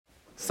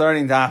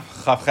starting Daf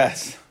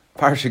Chavches,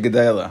 Parsha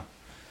Gedela.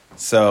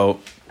 So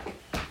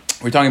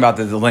we're talking about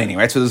the laning,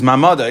 right? So there's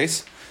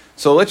Mamados.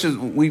 So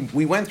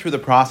we went through the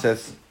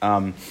process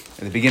at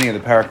the beginning of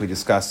the parak. We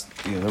discussed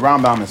the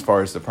Rambam as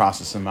far as the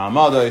process of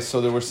Mamados.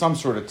 So there were some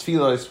sort of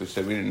tefillos, which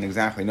we didn't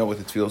exactly know what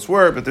the tefillos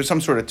were, but there's some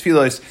sort of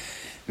tefillos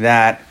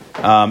that,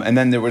 and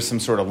then there was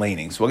some sort of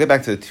laning. So we'll get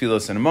back to the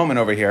tefillos in a moment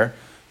over here.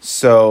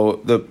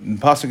 So the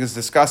pasuk is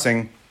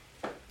discussing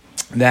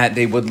that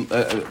they would,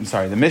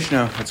 the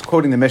Mishnah, it's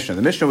quoting the Mishnah.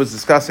 The Mishnah was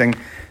discussing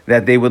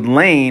that they would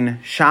lane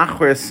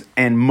Shachris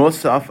and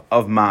Musaf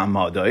of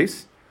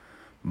Ma'amados,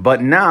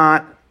 but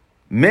not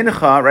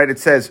Mincha, right? It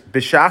says,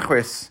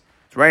 B'Shachris,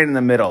 it's right in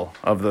the middle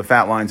of the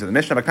fat lines of the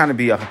Mishnah, but kind of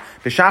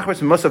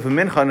B'Shachris and Musaf of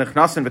Mincha,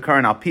 Nechnasin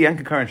V'Karan Al-Pi and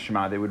Kekaran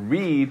Shema. They would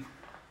read,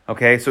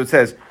 okay, so it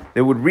says,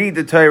 they would read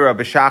the Torah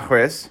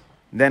B'Shachris,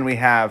 then we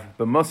have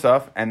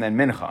B'Musaf, and then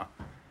Mincha.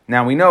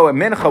 Now we know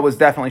Mincha was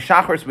definitely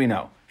Shachris, we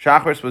know.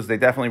 Shachris was, they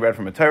definitely read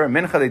from a Torah.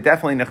 Mincha, they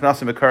definitely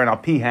Nechnasim B'Karan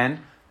Al-Pihen.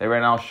 They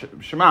read Al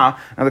Shema.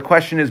 Now the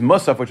question is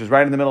Musaf, which is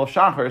right in the middle of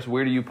Shachris.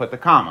 Where do you put the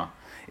comma?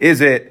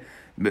 Is it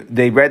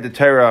they read the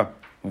Torah?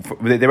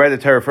 They read the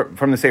Torah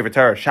from the Sefer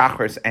Torah,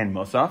 Shachris and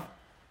Musaf.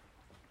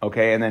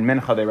 Okay, and then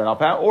Mincha they read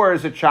Al-Peh, or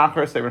is it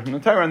Shachris they read from the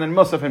Torah, and then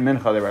Musaf and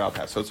Mincha they read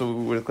Al-Peh? So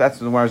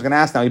that's what I was going to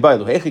ask now. But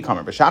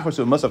Shachris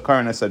with Musaf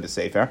Karan as the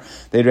Sefer.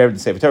 They read the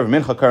Sefer Torah.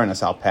 Mincha Karan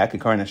as Al-Peh,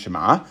 Karan as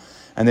Shema.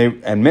 And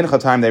Mincha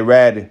time they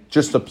read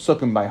just the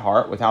psukim by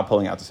heart without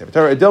pulling out the Sefer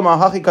Torah. Dilma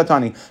hachi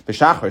katani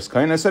b'shachris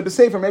kain. I said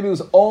b'sefer maybe it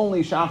was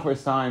only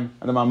shachris time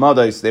and the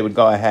mamados they would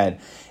go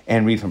ahead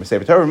and read from the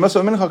Sefer Torah.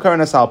 Musaf mincha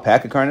kain asal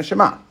pek kain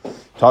shema.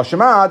 Tal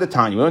shema the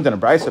Tanya. We learned in a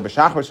brayso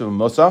b'shachris of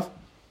musaf.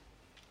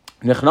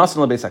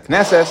 Nechnasin lebeis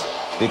hakneses.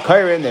 The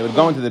kain they would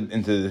go into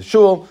the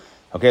shul.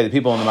 Okay, the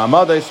people in the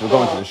mamados would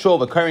go into the shul.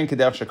 The kain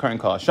kedef shekain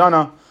kol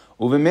hashana.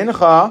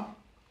 Uvemincha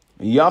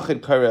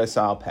yachid kain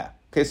asal pek.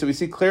 Okay, so we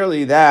see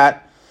clearly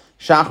that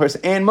Shachris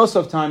and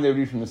Musaf time they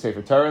read from the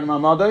Sefer Torah in the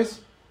Mamados.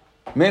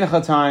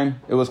 Mincha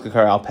time it was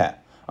Kekar Al-Peh.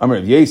 Amar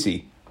Rav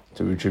Yesi.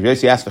 So Rav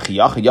Yesi asked,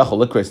 "V'chiyachid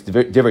yachol likros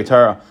divrei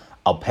Torah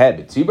Al-Peh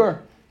b'tzibur."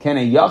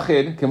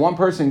 Can one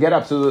person get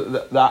up? So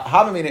the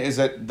Havamina is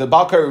that the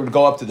Balkar would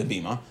go up to the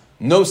bima.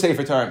 No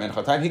Sefer Torah at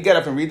Mincha time. He'd get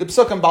up and read the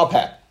Psukim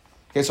Bal-Peh.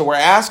 Okay, so we're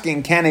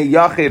asking, can a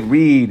Yachid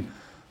read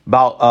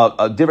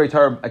divrei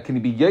Torah? Can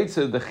he be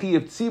Yetzer the Chi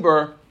of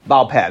Tzibur?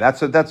 Balpeh.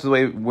 That's the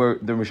way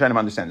the Rishonim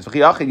understand this. To be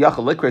yaitzer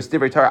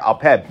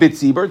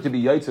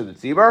the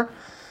tzibur.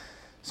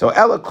 So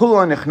ela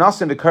kula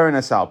nichnasim v'karin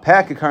asal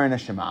peh kekarin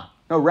hashema.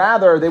 No,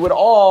 rather they would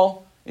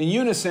all in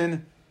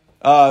unison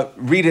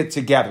read it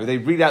together. They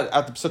read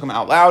out the psukim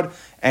out loud,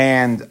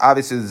 and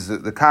obviously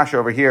the kasha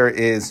over here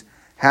is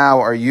how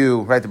are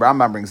you? Right, the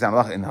Rambam brings down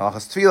in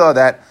Halachas Tefillah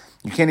that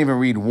you can't even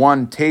read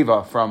one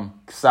teva from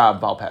Ksav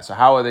Balpeh. So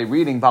how are they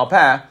reading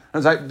Balpeh?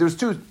 There's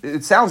two.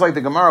 It sounds like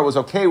the Gemara was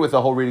okay with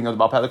the whole reading of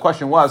the Balpeh. The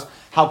question was,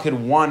 how could a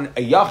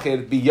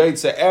Yachid be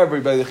Yaitza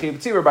everybody the Chiv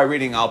Tzibur by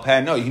reading Al-Peh?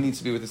 No, he needs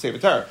to be with the Sefer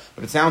Torah.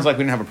 But it sounds like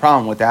we didn't have a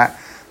problem with that.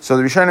 So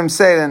the Rishonim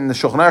say, and the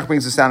Shulchan Aruch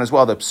brings this down as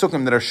well, the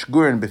psukim that are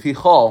shgurin b'fi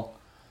chol,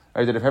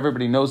 right, that if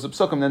everybody knows the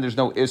psukim, then there's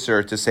no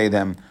isser to say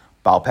them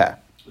Balpeh.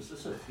 Is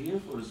this a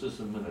chiyuv or is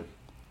this a minhag?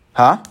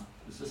 Huh?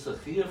 Is this a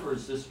chiyuv or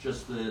is this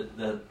just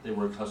that they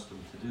were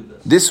accustomed to do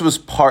this? This was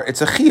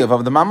it's a chiyuv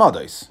of the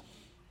Mamados.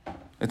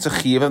 It's a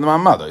chiyuv of the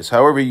Mamados.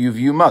 However you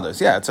view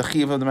Mados. Yeah, it's a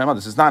chiyuv of the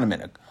Mamados. It's not a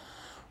minhag.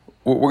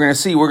 We're going to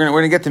see, we're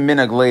going to get to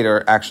minhag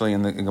later, actually,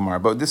 in the Gemara.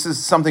 But this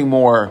is something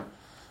more,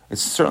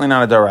 it's certainly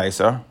not a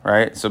daraisa,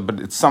 right? So, but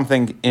it's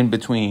something in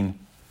between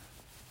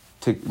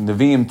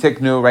Nevi'im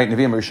Tiknu, right?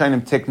 Nevi'im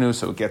Rishonim Tiknu,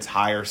 so it gets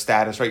higher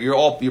status, right?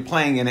 You're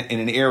playing in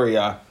an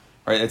area,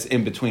 right, that's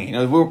in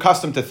between. We're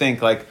accustomed to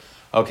think like,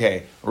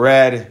 okay,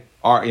 red,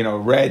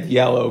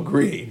 yellow,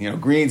 green.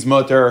 Green's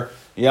mutter,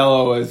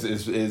 yellow is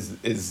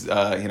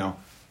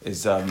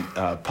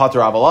pater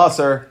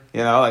avalaser.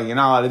 You're not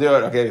allowed to do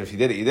it. Okay, if you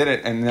did it, you did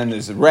it. And then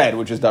there's red,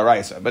 which is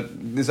daraisa. But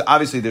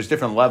there's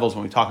different levels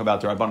when we talk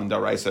about Darabanan and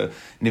daraisa,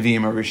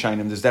 Nevi'im or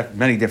Rishonim. There's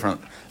many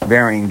different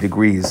varying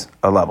degrees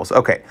of levels.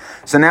 Okay,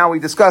 so now we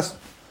discussed.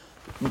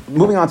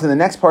 Moving on to the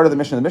next part of the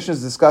Mishnah. The Mishnah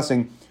is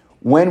discussing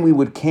when we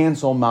would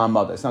cancel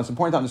ma'amados. Now it's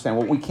important to understand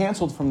what we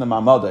canceled from the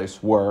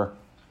ma'amados were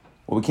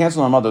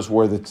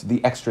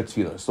the extra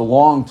tefillos, the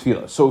long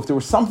tefillos. So if there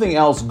was something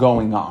else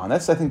going on,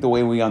 that's, I think, the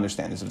way we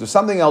understand this. If there's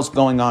something else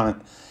going on,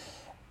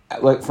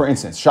 like, for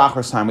instance,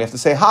 Shachris time, we have to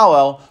say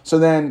Hallel, so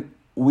then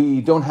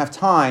we don't have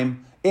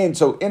time. In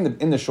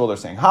the shul, they're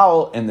saying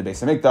Hallel. In the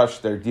Beis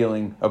Hamikdash, they're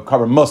dealing of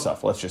Karban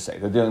Musaf, let's just say.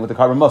 They're dealing with the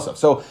Karban Musaf.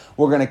 So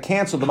we're going to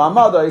cancel the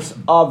Ma'amados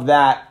of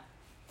that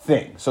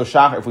thing. So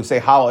if we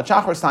say Hallel at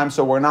Shachris time,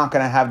 so we're not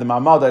going to have the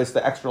Ma'amados,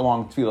 the extra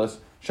long tefillos,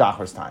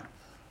 Shachris time.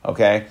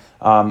 Okay,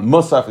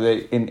 Musaf,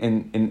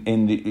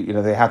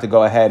 they have to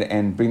go ahead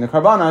and bring the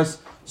karbanos,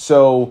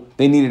 so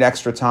they needed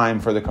extra time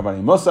for the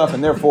karbani Musaf,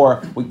 and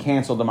therefore we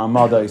canceled the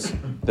mamados,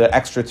 the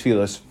extra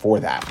tefillos for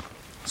that.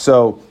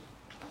 So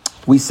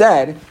we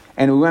said,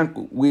 and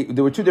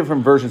there were two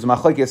different versions of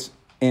machlekes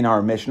in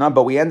our Mishnah,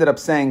 but we ended up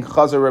saying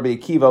Chazar Rabbi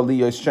Akiva li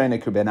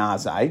Yoshene ben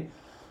Azai.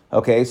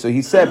 Okay, so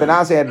he said,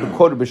 Benazai had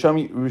quoted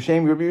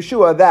B'Shem Rabbi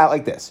Yeshua that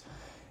like this.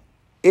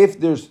 If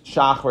there's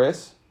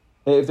Shachris,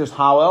 if there's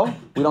Hallel,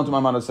 we don't do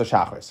Mamados to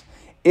Shachris.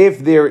 If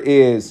there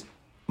is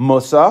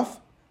Musaf,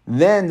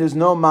 then there's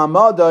no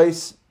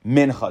Mamados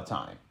Mincha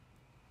time.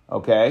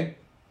 Okay?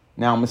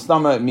 Now,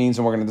 Mistama means,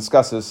 and we're going to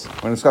discuss this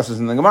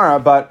in the Gemara,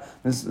 but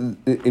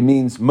it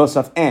means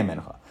Musaf and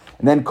Mincha.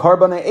 And then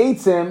Karbana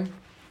Eitzim,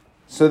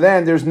 so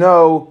then there's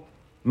no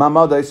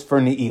Mamados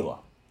for Ne'ilah.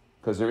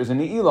 Because there is a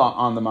Ne'ilah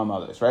on the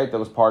Mamados, right? That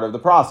was part of the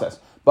process.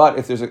 But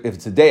if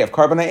it's a day of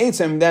Karbana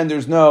Eitzim, then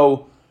there's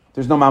no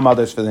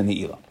Mamados for the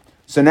Ne'ilah.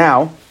 So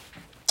now,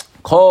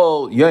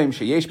 Kol Yom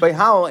Sheyesh Bei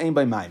Halal Ein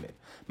Bei Maimed.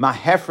 Ma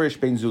Hefresh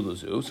Ben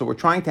Zuluzu. So we're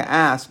trying to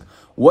ask,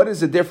 what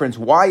is the difference?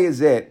 Why is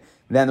it,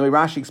 then the way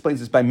Rashi explains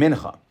this by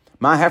Mincha.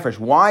 Ma Hefresh,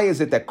 why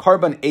is it that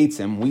Karban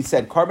Eitzim, we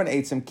said Karban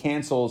Eitzim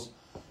cancels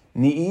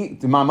the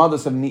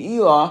Mamados of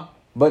Ne'ilah,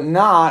 but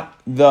not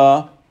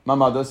the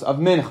Mamados of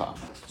Mincha?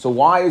 So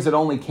why is it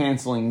only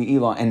canceling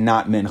Ne'ilah and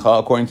not Mincha,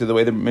 according to the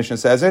way the Mishnah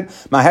says it?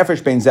 Ma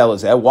Hefresh Ben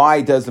Zelazeh.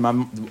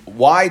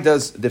 Why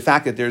does the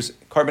fact that there's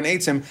Karban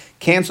Eitzim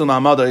cancel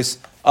Mamados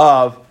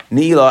of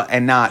Ne'ilah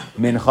and not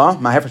Mincha?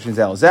 Ma Hefresh Ben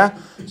Zelazeh.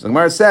 So the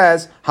Gemara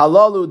says,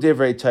 Halalu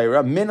Divrei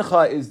Torah.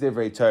 Mincha is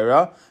Divrei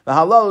Torah. The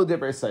Halalu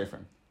Divrei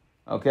Seifrim.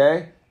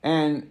 Okay?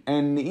 And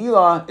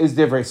Ne'ilah is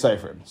Divrei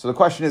Seifrim. So the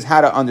question is how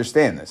to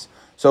understand this.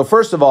 So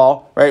first of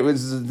all, right,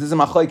 this is a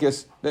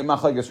machlekes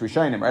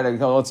rishonim, right?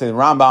 Let's say the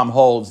Rambam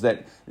holds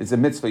that it's a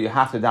mitzvah you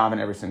have to daven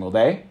every single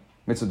day,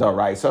 mitzvah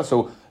d'oraisa.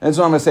 So that's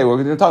what I'm going to say. We're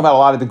going to talk about a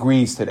lot of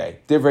degrees today.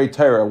 Divrei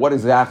Torah. What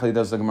exactly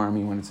does the Gemara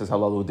mean when it says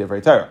halalu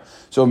divrei Torah?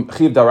 So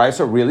chiv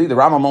d'oraisa, really, the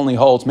Rambam only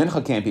holds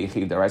mincha can't be a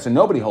chiv d'oraisa.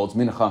 Nobody holds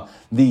mincha.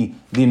 The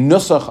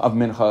nusach of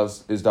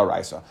mincha is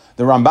d'oraisa.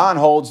 The Ramban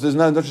holds there's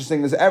no such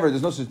thing as ever.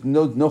 There's no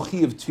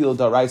chiv tefillah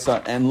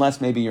d'oraisa unless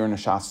maybe you're in a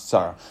shas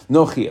tzara.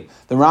 No chiv.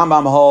 The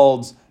Rambam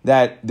holds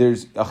that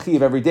there's a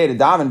chiv every day to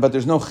daven, but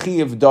there's no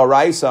chiv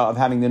d'oraisa of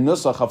having the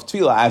nusach of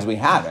tefillah as we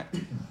have it.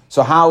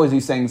 So how is he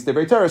saying it's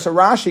Divrei Torah? So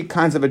Rashi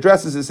kind of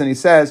addresses this and he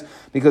says,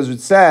 because it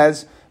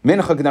says,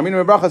 Mincha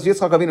Kedaminu Brachas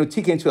Yitzchak Avinu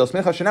Tikein Tfilos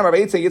Mincha Shenemar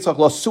V'Eitzei Yitzchak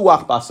Lo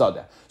Suach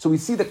Basada. So we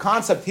see the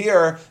concept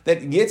here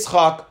that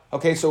Yitzchak,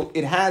 okay, so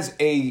it has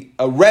a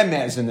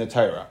remez in the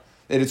Torah,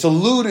 that it's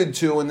alluded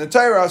to in the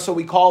Torah, so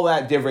we call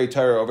that Divrei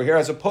Torah over here,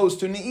 as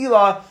opposed to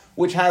Ne'ilah,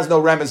 which has no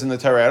remez in the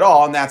Torah at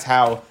all, and that's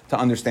how to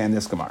understand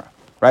this Gemara.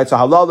 Right? So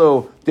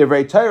Halalu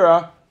Divrei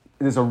Torah,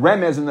 there's a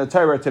remez in the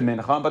Torah to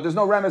Mincha, but there's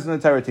no remez in the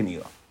Torah to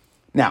Ne'ilah.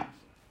 Now,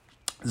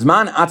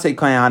 Zman Atzei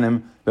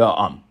Kayanim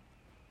Ba'am.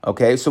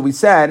 Okay, so we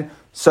said,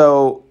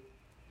 so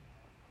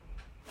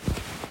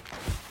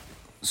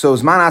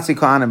Zman Atzei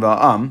Kayanim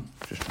Ba'am,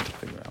 just trying to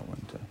figure out when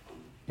to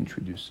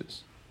introduce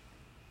this.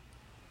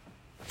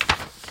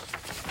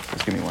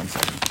 Just give me 1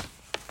 second.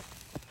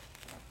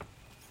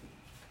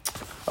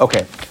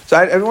 Okay, so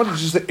I want to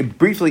just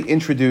briefly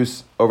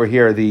introduce over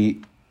here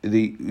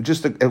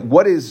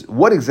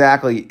what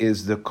exactly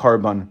is the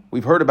Karban.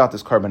 We've heard about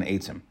this Karban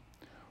Eitzim.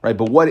 Right,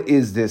 but what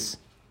is this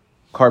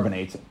Karban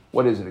Eitzim?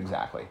 What is it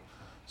exactly?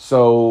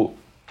 So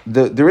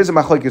there is a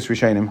machlokes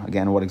rishonim,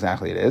 again, what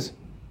exactly it is.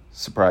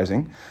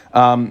 Surprising.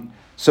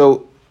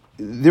 So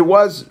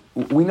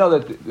we know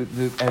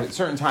that at a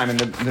certain time, and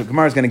the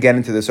Gemara is going to get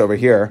into this over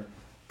here.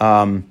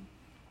 So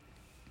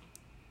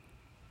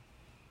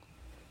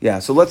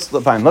let's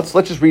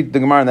just read the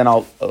Gemara and then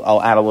I'll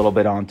add a little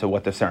bit on to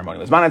what the ceremony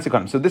was.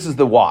 So this is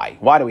the why.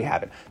 Why do we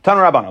have it?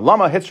 Tana Rabbana,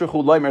 Lama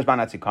Hitzrichu Loimer Zman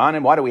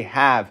Atzikanim. Why do we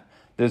have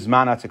the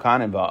Zman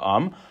Atzikanim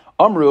Ba'am?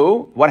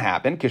 Amru, what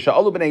happened? Kisha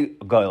Olu B'nei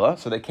Goyla.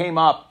 So they came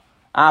up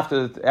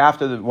after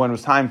when it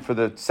was time for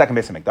the second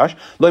Beis HaMikdash.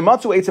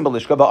 Loimatzu Eitzim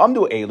B'lishka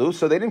Ba'amdu Elu.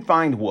 So they didn't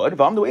find wood.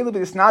 Ba'amdu Elu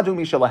B'yisnadu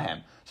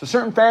Mishalahem. So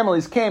certain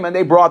families came and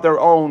they brought their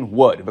own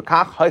wood.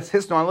 V'kach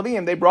Hisnu An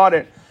Levim. They brought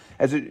it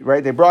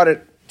They brought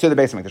it to the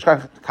Beis HaMikdash.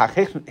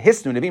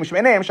 Hisnu Nevim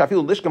Shmeneim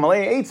Shafilu Lishka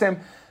Malei Eitzim.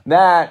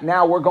 That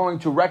now we're going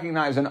to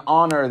recognize and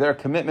honor their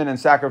commitment and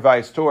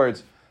sacrifice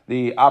towards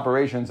the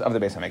operations of the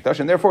Beis HaMikdash,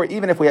 and therefore,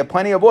 even if we have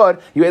plenty of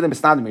wood, they are going to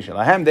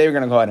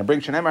go ahead and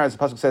bring Shenemar, as the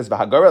pasuk says,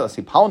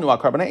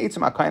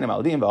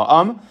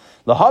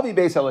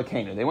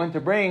 they went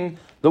to bring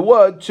the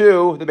wood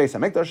to the Beis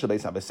HaMikdash, the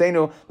Beis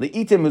HaBeseinu,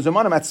 leitim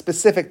muzumanim at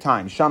specific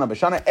times, shana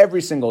b'shana,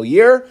 every single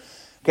year.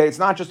 Okay, it's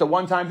not just a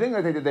one-time thing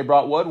that they did. They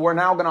brought wood. We're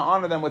now going to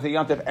honor them with a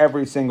yontif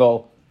every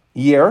single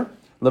year.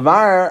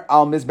 Levar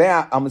al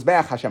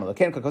mizbeach Hashem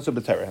Elokeinu kakosu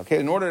b'Torah. Okay,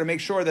 in order to make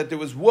sure that there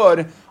was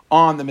wood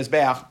on the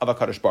mizbeach of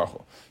HaKadosh Baruch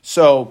Hu.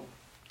 So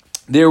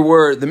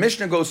the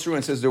Mishnah goes through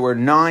and says there were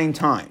 9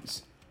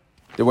 times.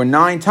 There were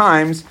 9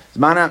 times.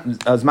 Zmanat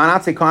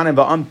Zekonim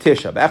ba'am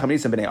Tisha b'Echam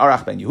Nisan b'nei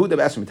Arach ben Yehuda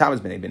b'Esrim Tammuz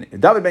b'nei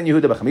David ben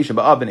Yehuda b'Chamisha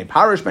ba'av b'nei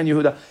Parish ben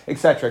Yehuda,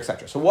 etc.,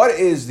 etc. So what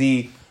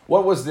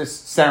was this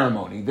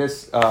ceremony?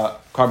 This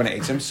Karban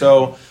Eitzim.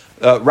 So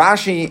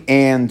Rashi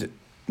and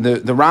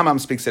the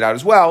Rambam speaks it out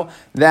as well,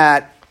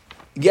 that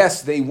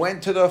yes, they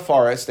went to the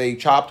forest, they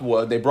chopped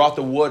wood, they brought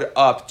the wood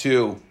up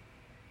to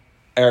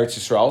Eretz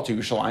Yisrael, to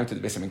Yerushalayim, to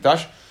the Beis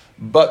HaMikdash,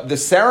 but the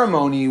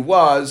ceremony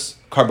was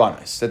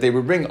karbanos, that they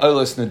would bring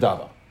oilas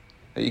nedava.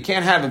 That you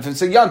can't have, if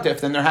it's a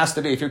yontif, then there has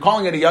to be, if you're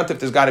calling it a yontif,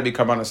 there's got to be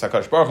karbanos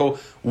hakadosh baruch hu.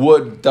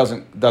 Wood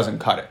doesn't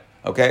cut it.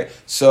 Okay,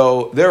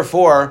 so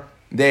therefore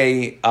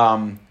they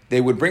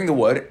would bring the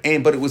wood,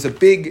 but it was a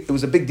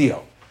big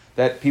deal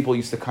that people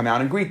used to come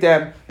out and greet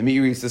them. The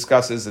Meiri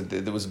discusses that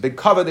there was a big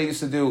cover they used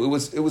to do. It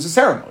was a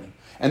ceremony,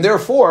 and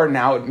therefore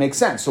now it makes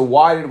sense. So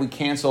why did we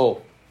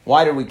cancel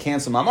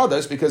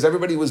Mamadas? Because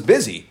everybody was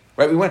busy,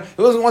 right? It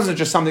wasn't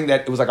just something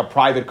that it was like a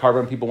private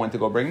carbon people went to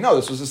go bring. No,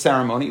 this was a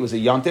ceremony. It was a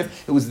yontif.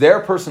 It was their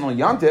personal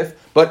yontif,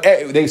 but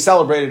they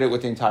celebrated it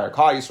with the entire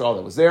Klal Yisrael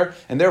that was there,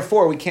 and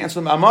therefore we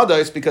canceled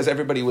Mamadas because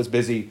everybody was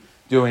busy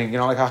doing,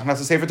 like Hachnas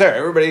Sefer Torah.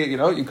 Everybody,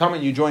 you come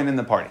and you join in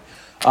the party.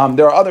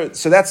 There are other,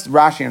 so that's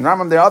Rashi and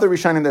Rambam. There are other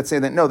Rishonim that say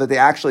that no, that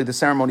the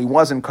ceremony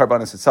wasn't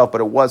karbanos itself, but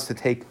it was to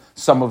take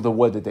some of the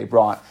wood that they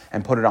brought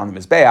and put it on the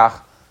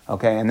Mizbeach.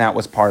 Okay, and that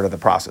was part of the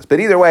process. But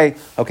either way,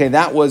 okay,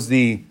 that was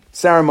the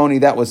ceremony,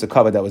 that was the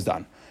kavod that was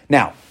done.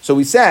 Now, so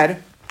we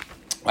said,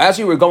 as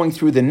we were going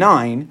through the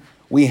 9,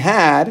 we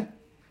had,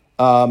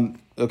 so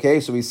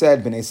we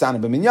said, B'nai Sana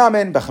ben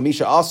Binyamin,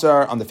 B'chamisha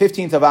Asar, on the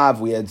 15th of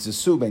Av, we had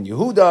Zesu ben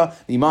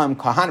Yehuda, the Imam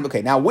Kahanim.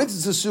 Okay, now with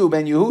Zesu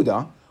ben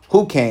Yehuda,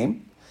 who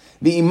came?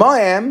 The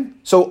Imam,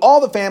 so all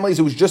the families,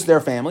 it was just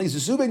their families.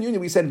 Zesu ben Yehuda,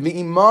 we said, the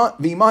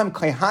Imam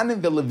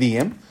Kahanim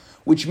v'Levim,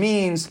 which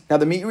means, now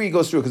the Meiri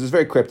goes through because it's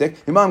very cryptic.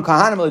 Imam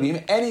Kahanim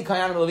Levim, any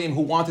Kahanim Levim who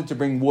wanted to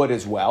bring wood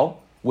as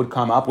well would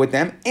come up with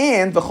them,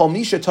 and V'chol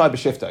Misha Tay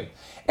B'Shiftay.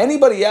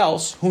 Anybody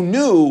else who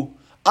knew,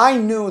 I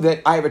knew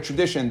that I have a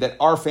tradition that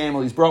our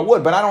families brought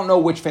wood, but I don't know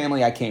which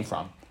family I came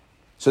from.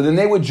 So then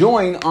they would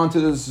join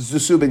onto the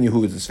Zesu ben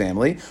Yehuda's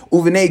family,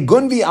 Uvenei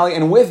Gunvi Ali,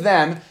 and with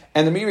them,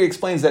 and the Meiri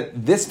explains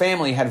that this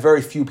family had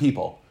very few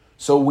people.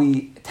 So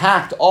we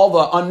tacked all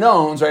the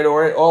unknowns, right,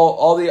 or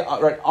all the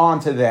right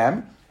onto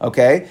them.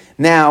 Okay,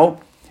 now,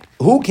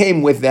 who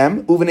came with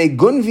them? Uvene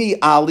Gunvi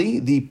Ali,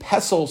 the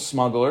pestle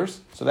smugglers.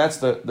 So that's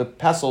the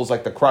pestle's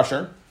like the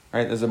crusher,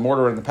 right? There's a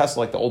mortar and the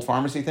pestle, like the old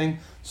pharmacy thing.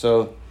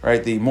 So,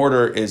 right, the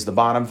mortar is the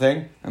bottom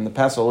thing, and the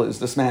pestle is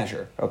the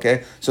smasher,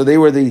 okay? So they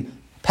were the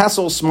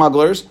pestle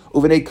smugglers,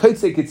 Uvene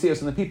Kaitse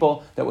Kitzios, and the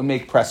people that would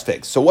make pressed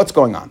figs. So what's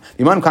going on?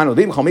 So what are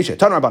these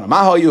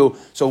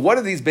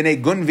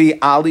B'nai Gunvi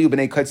Ali,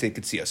 Uvene Kaitse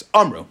Kitzios?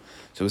 Amru.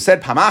 So it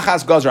said,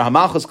 Pamachas Gazra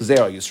Hamalchus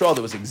Gzera Yisrael.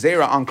 There was a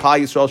Gzera on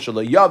Klal Yisrael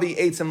Shelo Yavi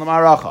Eitzim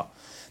L'Maracha,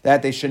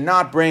 that they should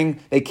not bring.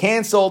 They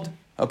canceled.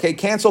 Okay,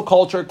 cancel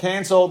culture.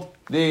 Canceled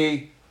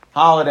the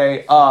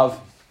holiday of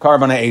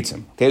Karbanei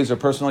Eitzim. Okay, these are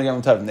personal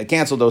Yom Tovim. They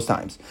canceled those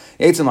times.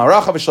 Eitzim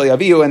L'Maracha v'Shelo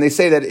Yavihu, and they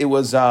say that it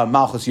was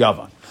Malchus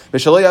Yavan.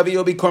 V'Shelo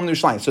Yavihu b'Korban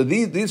Yerushalayim. So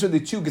these are the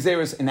two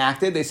Gzeras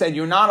enacted. They said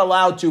you're not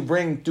allowed to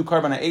bring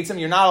Karbanei Eitzim.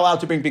 You're not allowed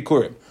to bring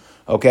Bikurim.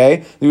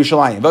 Okay, the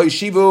Yerushalayim.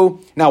 V'yishivu.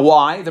 Now,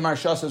 why? The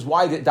Maharsha says,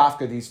 why did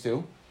Dafka these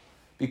two?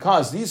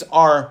 Because these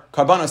are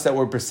karbanos that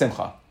were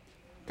b'simcha.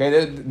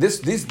 Okay,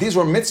 these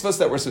were mitzvahs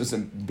that were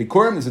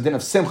bikurim. There's a din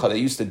of simcha. They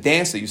used to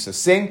dance. They used to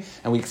sing,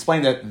 and we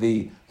explained that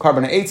the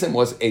karbanei eitzim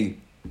was a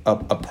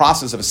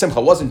process of a simcha.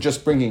 It wasn't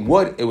just bringing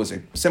wood. It was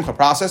a simcha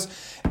process,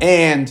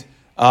 and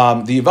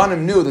the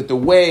Yevanim knew that the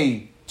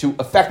way to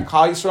affect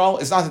Klal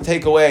Yisrael is not to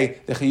take away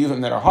the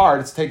chiyuvim that are hard.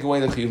 It's to take away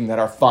the chiyuvim that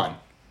are fun.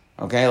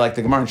 Okay, like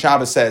the Gemara in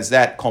Shabbos says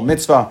that kol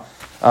mitzvah,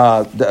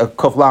 the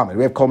kof lamed.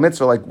 We have kol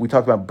mitzvah, like we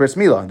talked about bris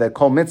milah. That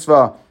kol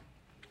mitzvah,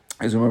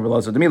 as we remember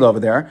lots of the milah over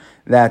there.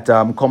 That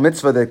kol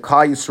mitzvah that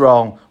Klal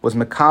Yisrael was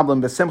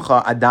mekablim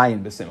b'simcha,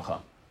 adayin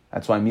b'simcha.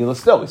 That's why milah we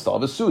still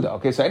have a suda.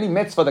 Okay, so any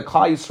mitzvah that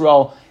Klal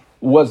Yisrael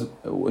was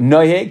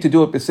noyeg to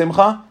do it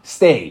b'simcha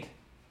stayed.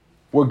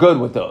 We're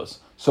good with those.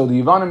 So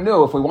the Yevanim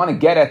knew if we want to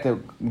get at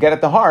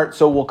the heart,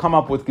 so we'll come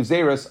up with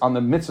gezeras on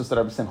the mitzvahs that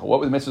are b'simcha. What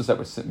were the mitzvahs that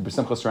were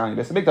b'simcha surrounding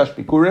the Beis Hamikdash?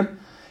 Bikurim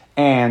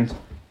and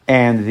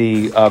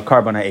the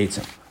Karbanei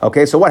Eitzim.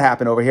 Okay, so what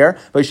happened over here?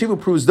 They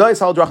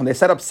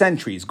set up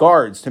sentries,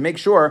 guards, to make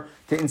sure,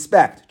 to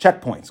inspect,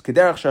 checkpoints.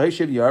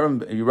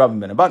 Yeravam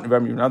ben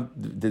Abat,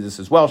 did this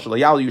as well.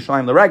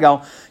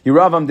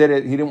 Yeravam did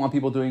it, he didn't want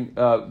people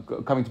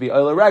coming to be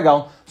Oile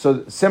Regel,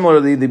 so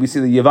similarly, we see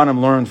the Yevanim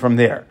learned from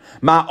there.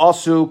 So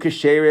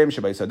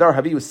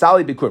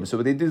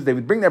what they did is they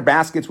would bring their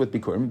baskets with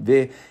Bikurim,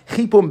 they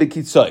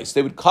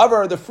would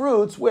cover the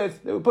fruits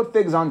they would put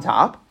figs on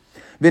top,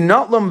 and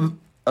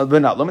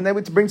they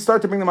would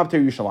start to bring them up to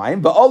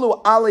Yerushalayim.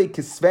 Ba'olu ali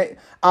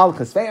al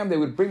kasveim,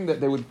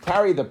 they would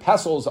carry the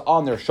pestles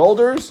on their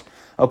shoulders.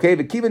 Okay,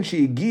 v'kiven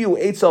she'igiu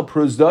eitzel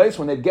pruzdois,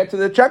 when they'd get to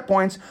the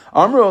checkpoints,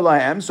 amru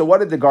olahem. So what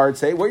did the guard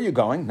say? Where are you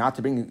going? Not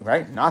to bring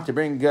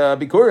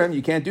bikurim.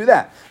 You can't do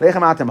that.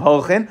 Lechem atem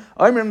hochin.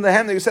 Amrim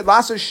lehem. They said,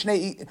 "Lasu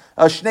shnei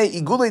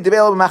iguli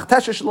devel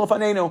b'machtesha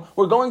shlofanenu."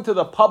 We're going to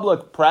the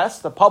public press,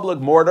 the public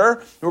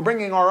mortar. We're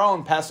bringing our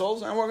own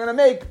pestles, and we're going to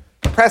make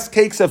pressed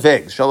cakes of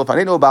figs. Then what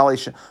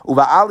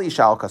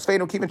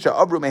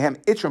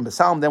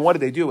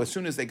did they do? As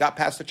soon as they got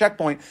past the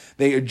checkpoint,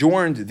 they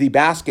adorned the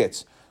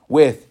baskets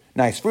with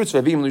nice fruits.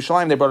 They brought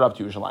it up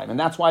to Yerushalayim. And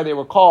that's why they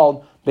were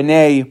called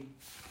B'nai,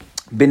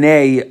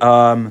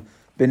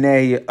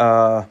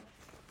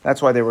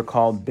 that's why they were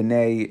called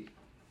B'nai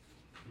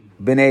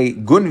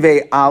b'nei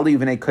Gunve Ali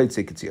b'nei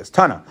Kaitze Ketzias.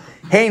 Tana.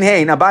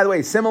 Hein. Now, by the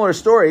way, similar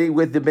story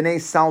with the b'nei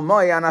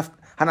Salmoi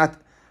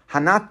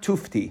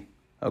Hanatufti.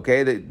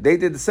 Okay, they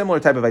did the similar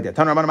type of idea.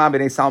 Tana Rabbanan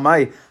b'nei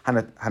Salmoi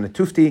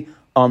Hanatufti.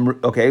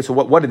 Okay, so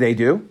what did they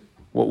do?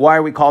 Why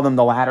are we call them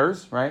the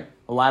ladders, right?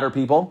 The ladder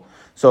people.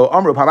 So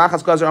Amru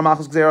Parachas Gazer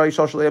Amachas Gezerah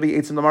Yishol Shalevi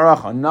Eitzim the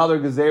Maracha. Another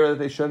gezerah that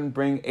they shouldn't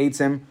bring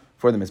eitzim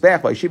for the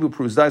mizbeach. By Shivu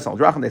Pruz Al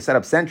Drachim, they set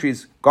up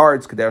sentries,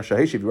 guards. Keder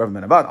Shahishiv Yerav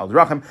Menabat Al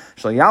Drachim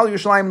Shalyal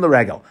Yerushalayim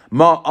L'Regel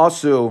Ma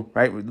Asu.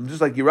 Right,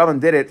 just like Yeravam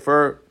did it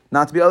for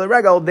not to be other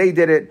regal, they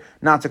did it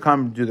not to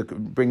come do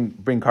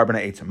bring carbon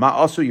eitzim.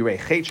 Ma Asu Yirei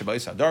Chet Shavai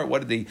Sadar.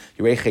 What did the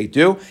Yirei Chet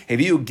do?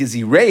 Heviu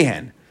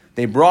Gizirehen.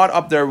 They brought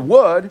up their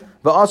wood,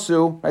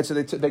 va'asu, right? So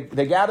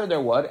they gathered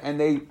their wood and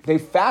they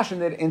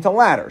fashioned it into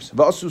ladders.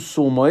 Va'asu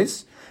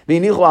sulmois,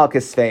 v'inichu al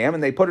kisveim,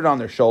 and they put it on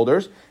their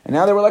shoulders. And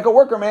now they were like a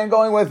worker man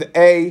going with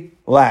a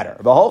ladder.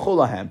 V'holchu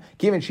lahem,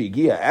 kivin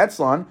shigia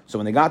etzlan. So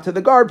when they got to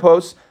the guard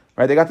posts,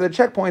 right, they got to the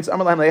checkpoints.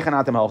 Amar lahem leichan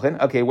atem.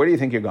 Okay, where do you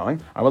think you're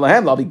going? Amar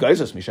lahem lavi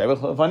geizos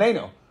mishayvach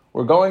lefanenu.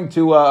 We're going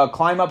to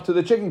climb up to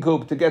the chicken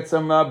coop to get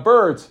some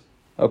birds.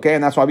 Okay,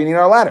 and that's why we need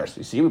our ladders.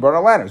 You see, we brought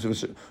our ladders.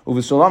 Once they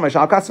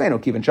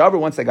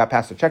got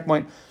past the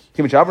checkpoint,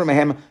 they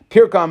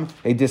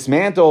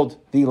dismantled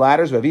the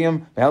ladders. The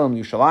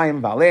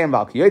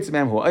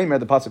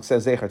pasuk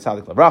says, now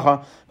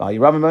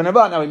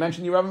we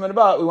mentioned Yeravam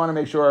Menabat. We want to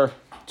make sure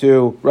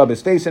to rub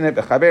his face in it.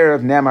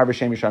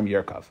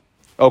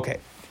 Okay,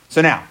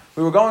 so now,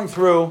 we were going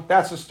through,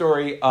 that's the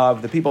story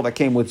of the people that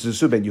came with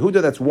Zusu ben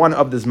Yehuda. That's one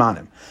of the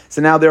Zmanim.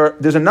 So now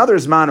there's another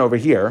Zman over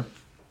here.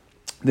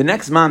 The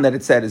next man that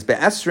it said is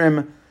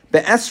Be'esrim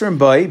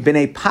boy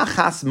b'nei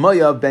Pachas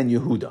Moav ben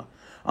Yehuda.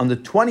 On the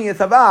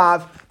 20th of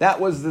Av, that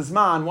was the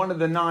Zman, one of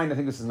the 9, I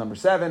think this is number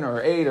 7 or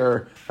 8,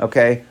 or,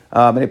 okay,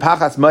 b'nei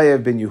Pachas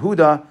Moav ben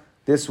Yehuda.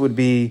 This would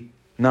be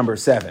number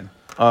 7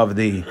 of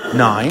the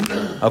 9.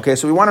 Okay,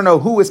 so we want to know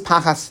who is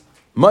Pachas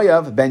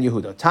Moav ben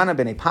Yehuda. Tana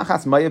b'nei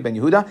Pachas Moav ben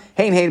Yehuda,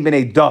 hein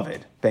b'nei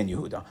David ben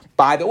Yehuda.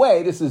 By the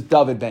way, this is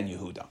David ben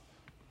Yehuda.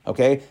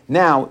 Okay,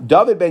 now,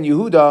 David ben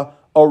Yehuda,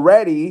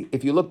 already,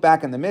 if you look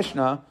back in the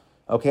Mishnah,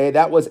 okay,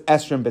 that was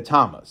Esrim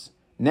B'Tammuz.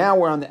 Now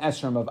we're on the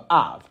Esrim of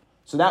Av.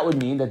 So that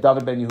would mean that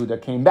David ben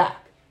Yehuda came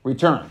back,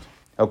 returned.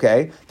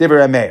 Okay?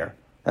 Divrei Meir.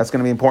 That's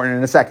going to be important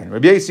in a second.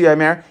 Rabbi Yossi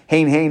Omer,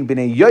 hein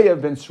b'nei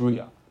Yoav ben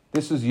Tzuruya.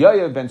 This is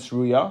Yoav ben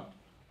Tzuruya,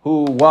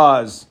 who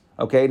was,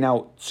 okay,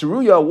 now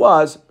Tzuruya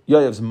was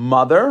Yoav's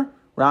mother,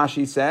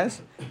 Rashi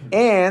says,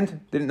 and,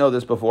 didn't know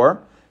this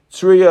before,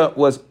 Tzuruya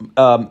was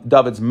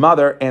David's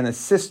mother and the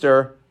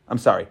sister,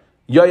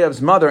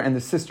 Yoav's mother and the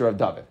sister of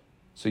David.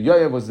 So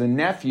Yoav was the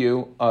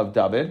nephew of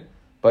David,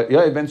 but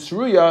Yoav ben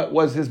Tzuruya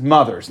was his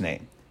mother's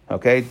name.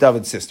 Okay,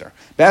 David's sister.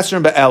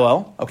 Basrim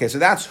be'elel. Okay, so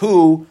that's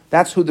who the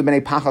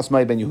Bnei Pachas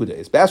Moav ben Yehuda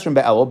is. Basrim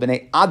be'elel,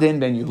 Bnei Adin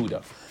ben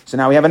Yehuda. So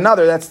now we have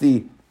another, that's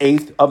the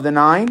 8th of the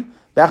 9,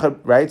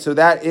 right? So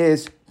that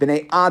is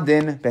Bnei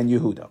Adin ben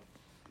Yehuda.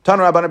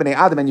 Tana Rabbana Bnei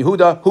Adin ben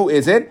Yehuda. Who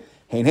is it?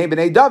 Hein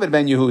Bnei David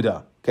ben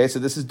Yehuda. Okay, so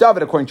this is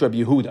David according to Rabbi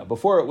Yehuda.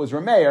 Before it was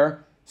Rameir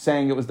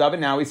saying it was David.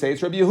 Now we say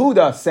it's Rabbi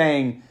Yehuda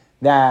saying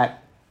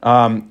that,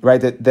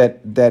 right,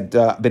 that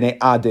Bnei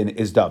Adin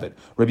is David.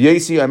 Rabbi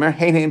Yossi Omer,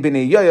 hein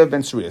bnei Yoav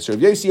ben Tzuruya. So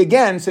Rabbi Yossi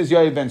again says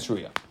Yoav ben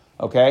Tzuruya.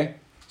 Okay,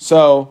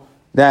 so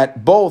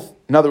that both,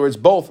 in other words,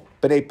 both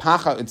Bnei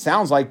Pachas. It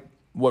sounds like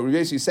what Rabbi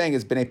Yossi is saying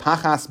is Bnei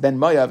Pachas ben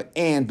Moav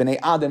and Bnei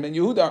Adin ben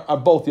Yehuda are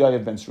both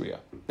Yoav ben Tzuruya.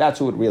 That's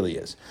who it really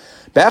is.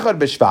 Be'echad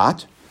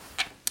b'Shvat.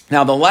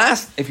 Now, the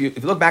last, if you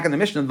look back in the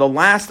Mishnah, the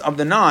last of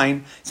the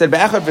 9 said,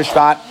 Be'echad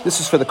b'Shvat, this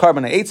is for the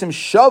carbon eitzim,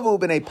 Shavu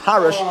b'nei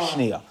Parash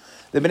Shniya.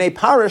 The b'nei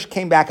Parash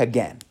came back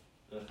again.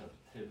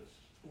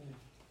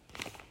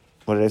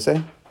 What did I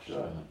say?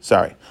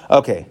 Sorry.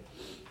 Okay.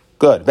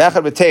 Good.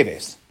 Be'echad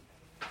b'Teves.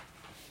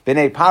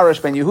 B'nei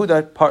Parash ben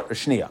Yehuda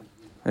Shniya.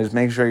 Just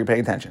making sure you're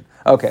paying attention.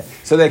 Okay.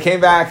 So they came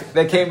back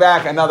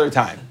another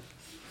time.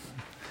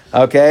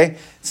 Okay,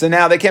 so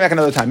now they came back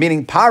another time.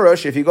 Meaning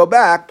Parush, if you go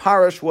back,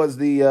 Parush was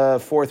the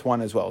 4th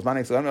one as well.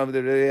 They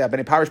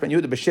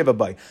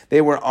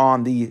were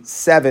on the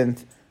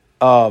 7th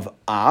of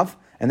Av,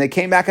 and they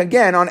came back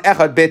again on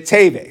Echad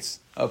B'Teves.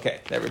 Okay,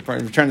 they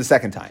returned the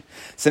second time.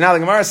 So now the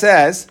Gemara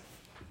says,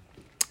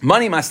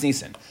 Mani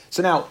Masnisen.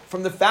 So now,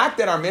 from the fact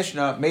that our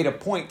Mishnah made a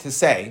point to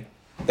say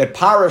that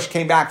Parush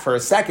came back for a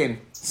second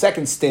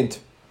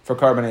stint for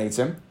Karban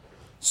Eitzim,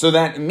 so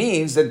that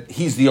means that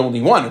he's the only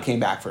one who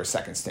came back for a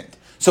second stint.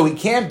 So he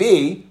can't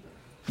be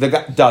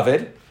the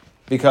David,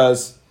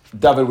 because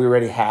David we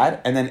already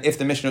had. And then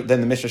the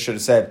Mishnah should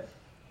have said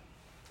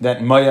that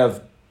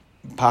Moav,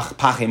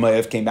 Pachi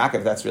Moav came back,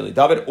 if that's really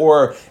David.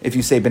 Or if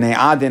you say Bnei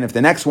Adin, if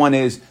the next one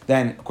is,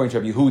 then according to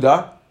Rabbi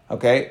Yehuda,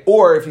 okay?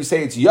 Or if you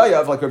say it's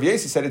Yoav, like Rabbi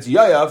Yossi said, it's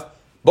Yoav,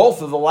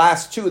 both of the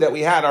last 2 that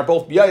we had are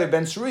both Yoav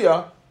ben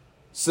Tzuruya.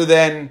 So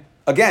then,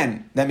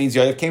 again, that means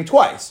Yoav came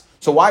twice.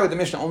 So why would the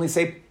Mishnah only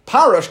say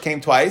Parush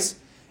came twice,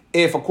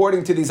 if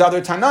according to these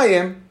other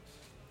Tanaim,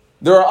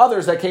 there are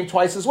others that came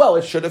twice as well?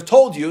 It should have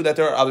told you that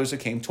there are others that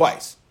came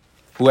twice.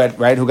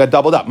 who got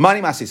doubled up.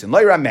 Mani masisim.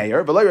 Lo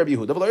Rameir, v'lo Rabbi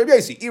Yehuda, v'lo Rabbi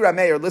Yosi.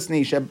 Rameir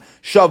listening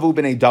shavu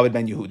b'nei David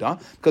ben Yehuda,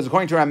 because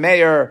according to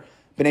Rameir,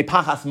 b'nei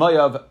Pachas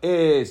Moav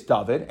is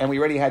David, and we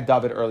already had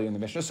David earlier in the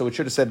Mishnah, so it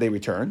should have said they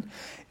returned.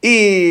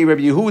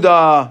 Rabbi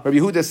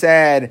Yehuda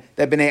said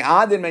that b'nei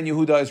Adin ben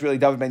Yehuda is really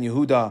David ben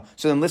Yehuda,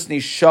 so then listening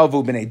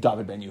shavu b'nei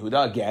David ben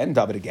Yehuda, again,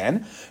 David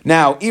again.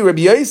 Now,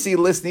 Rabbi Yosi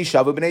listening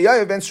shavu b'nei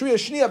Yayav ben Sriya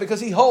Shniya, because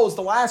he holds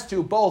the last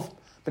two, both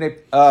b'nei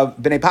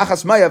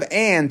Pachas Moav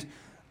and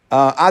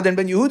Adin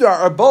ben Yehuda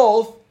are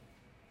both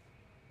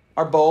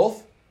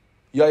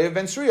Yayav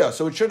ben Sriya.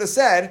 So it should have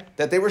said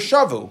that they were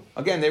shavu.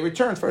 Again, they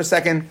returned for a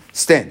second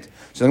stint.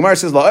 So the Gemara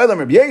says, La'olam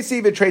Rabbi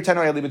Yosi v'trei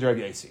Tano Eli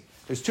b'Rabbi Yosi.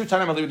 There's two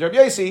Tanim Eli b'Rabbi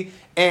Yosi,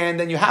 and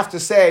then you have to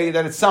say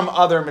that it's some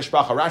other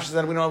mishpacha. Rashi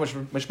says we don't know which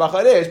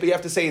mishpacha it is, but you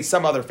have to say it's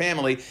some other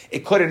family.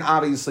 It couldn't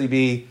obviously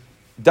be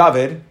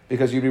David,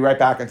 because you'd be right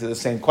back into the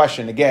same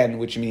question again,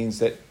 which means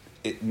that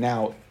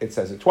now it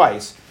says it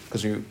twice,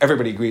 because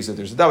everybody agrees that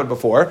there's a David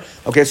before.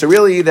 Okay, so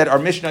really that our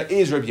Mishnah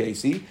is Rabbi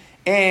Yosi,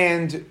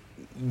 and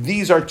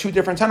these are two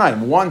different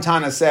Tanaim. One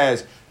Tana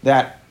says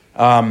that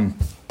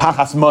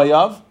Pachas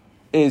Moav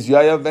is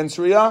Yayav ben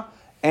Sriya,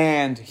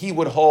 and he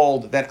would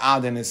hold that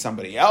Adin is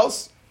somebody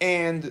else.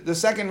 And the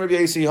second Rabbi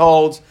Yosi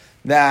holds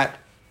that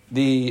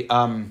that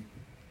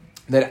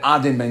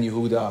Adin ben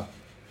Yehuda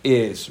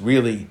is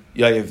really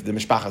Yayav, the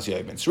Mishpachas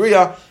Yayav ben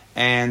Sriya,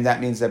 and that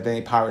means that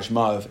Bnei Parish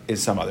Moav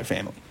is some other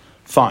family.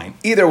 Fine.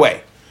 Either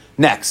way.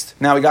 Next.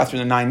 Now we got through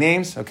the 9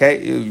 names,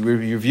 okay? You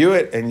review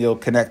it and you'll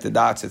connect the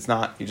dots. It's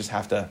not, you just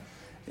have to,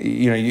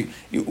 you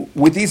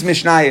with these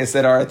Mishnayos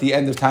that are at the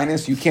end of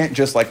Tainus, you can't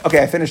just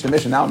okay, I finished the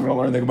Mishnah, now I'm going to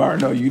learn the Gemara.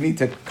 No, you need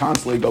to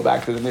constantly go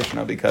back to the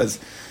Mishnah because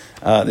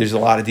there's a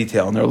lot of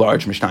detail and they're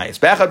large Mishnayos.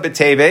 Bechad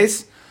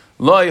b'teves,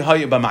 lo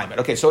hayu b'maimed.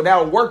 Okay, so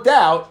now it worked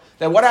out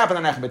that what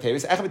happened on Echad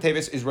b'teves? Echad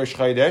b'teves is Rosh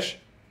Chodesh,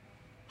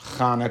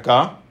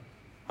 Chanukah,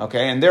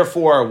 okay, and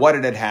therefore, what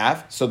did it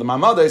have? So the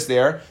Mamada is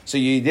there, so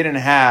you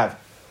had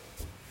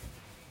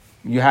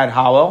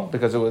Hallel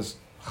because it was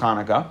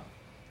Chanukah,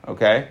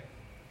 okay,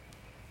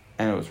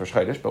 and it was Rosh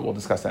Chodesh, but we'll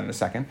discuss that in a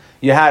second.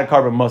 You had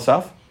Karban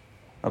Musaf,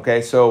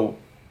 okay,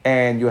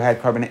 and you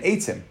had Karban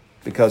Eitzim,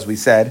 because we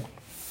said,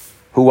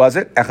 who was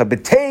it? Echad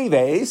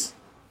b'teves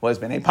was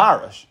Bnei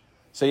Parash.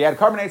 So you had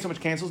Karban Eitzim, which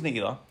cancels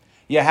Ne'ilah.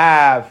 You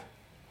have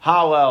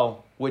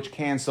Hallel, which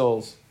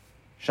cancels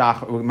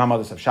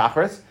Mamadas of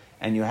Shachris,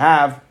 and you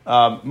have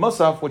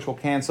Musaf, which will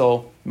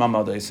cancel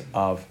Mamadas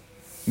of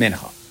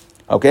Mincha.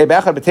 Okay,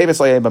 Bechad b'teves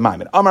lo'yeh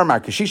b'maimed. Amar Mar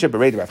Kashisha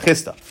b'reid Rav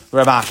Chisda,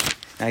 Rav Ashi.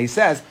 Now he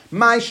says,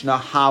 Maishna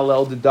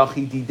Hallel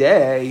d'dachi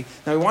didei.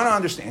 Now we want to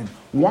understand,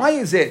 why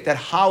is it that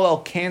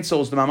Hallel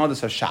cancels the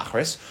Mamadas of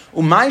Shachris,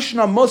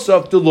 u'maishna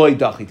Musaf d'loi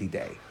dachi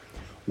didei?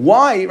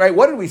 Why, right,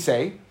 what did we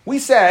say? We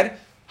said,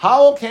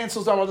 Hallel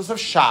cancels the Mamadas of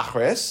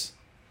Shachris,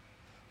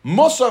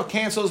 Musaf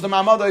cancels the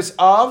Mamadas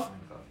of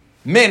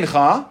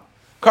Mincha,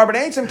 Karban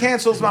Eitzim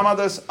cancels the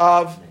Mamadas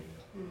of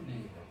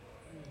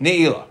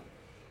Ne'ilah.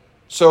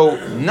 So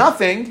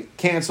nothing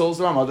cancels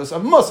the Mamadas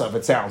of Musaf,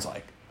 it sounds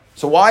like.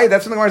 So why?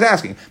 That's what the Gemara is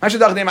asking.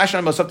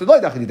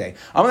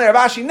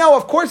 No,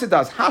 of course it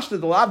does.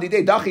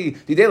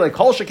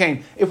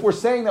 If we're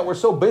saying that we're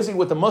so busy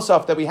with the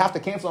Musaf that we have to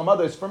cancel our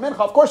mothers for Mincha,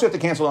 of course we have to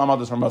cancel our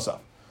mothers for Musaf.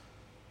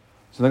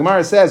 So the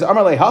Gemara says, why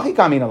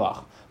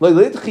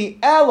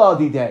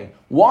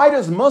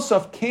does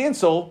Musaf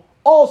cancel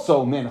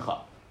also Mincha?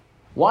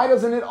 Why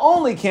doesn't it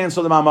only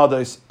cancel the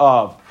Mamadas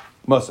of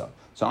Musaf?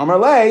 So Amar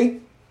Lei,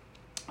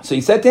 so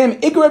he said to him,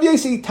 Ikar Rav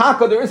Yosi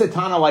Taka, there is a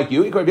Tana like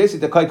you. Ikar Rav Yosi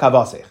Takai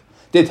Kavasech.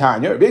 Did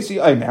Tanya, Rav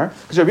Yosi Omer,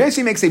 because Rav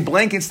Yosi makes a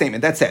blanket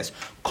statement that says,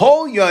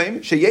 Kol Yom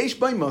Sheyesh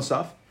By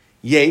Musaf,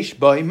 Yesh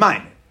By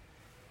Maimed.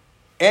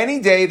 Any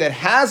day that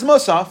has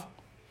Musaf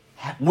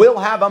will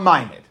have a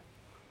Maimed.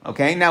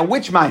 Okay, now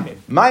which Maimed?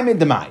 Maimed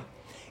Demai.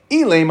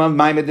 Ilema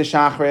Maimed de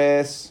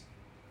Shachris.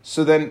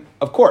 So then,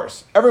 of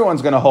course,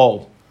 everyone's going to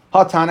hold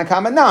Hatana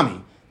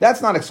Kamanami.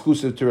 That's not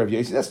exclusive to Rav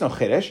Yosi. That's no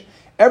Chiddush.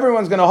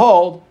 Everyone's going to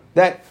hold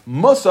that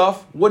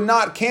Musaf would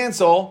not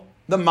cancel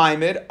the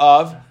Maimed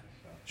of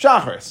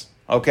Shachris.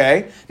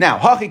 Okay? Now,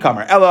 Hachi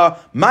Kamar, Ella,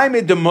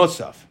 Maimed de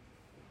Musaf.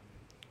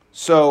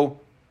 So,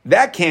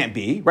 that can't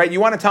be, right? You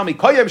want to tell me,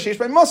 Koyem Shesh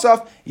by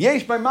Musaf,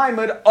 Yesh by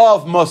Maimed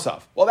of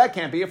Musaf. Well, that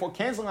can't be. If we're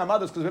canceling our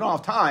mothers because we don't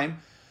have time,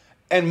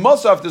 and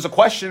Musaf, there's a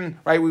question,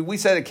 right? We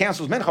said it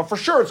cancels Mincha. For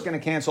sure it's going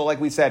to cancel, like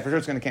we said, for sure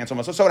it's going to cancel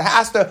Musaf. So it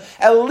has to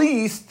at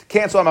least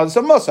cancel our mothers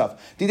of Musaf.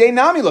 Didei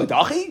Nami Lo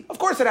Dachi? Of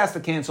course it has to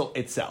cancel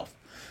itself.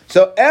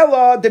 So,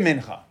 Ella de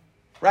Mincha,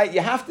 right? You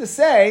have to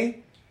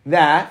say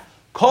that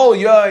Kol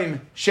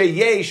Yom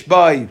Sheyesh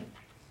by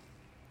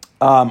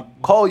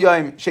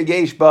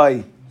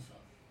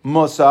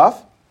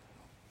Musaf,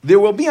 there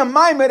will be a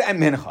Maimed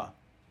and Mincha.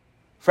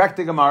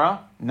 Frakti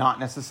Gemara, not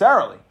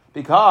necessarily,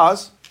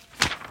 because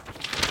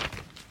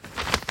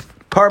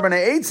Karban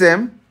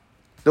Eitzim,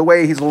 the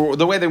way the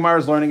Gemara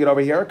is learning it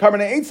over here, Karban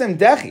Eitzim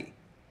Dechi.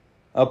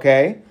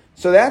 Okay,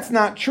 so that's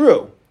not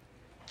true.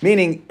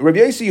 Meaning, Rabbi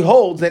Yosi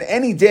holds that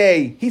any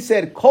day, he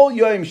said, Kol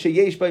Yom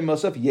Sheyesh by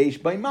Musaf, Yesh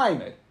by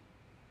Maimed.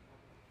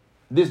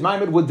 this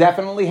Maimed would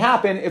definitely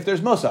happen if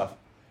there's Musaf.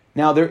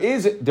 Now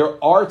there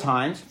are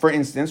times, for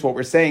instance, what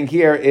we're saying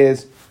here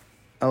is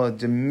Ela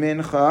de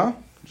Mincha.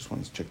 Just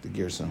want to check the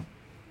gear so.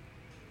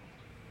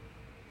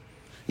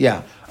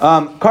 Yeah.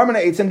 Carbon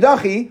Eitzim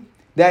Dachi,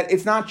 that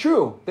it's not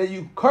true. That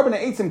Carbon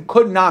Eitzim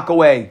could knock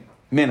away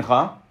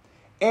Mincha.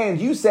 And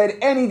you said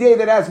any day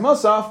that has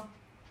Musaf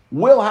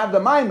will have the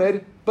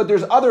Maimed, but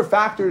there's other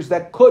factors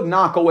that could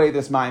knock away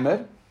this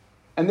Maimed.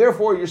 And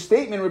therefore your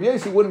statement, Rabbi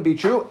Yossi, wouldn't be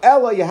true.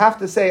 Ella, you have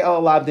to say Ela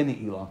Lav de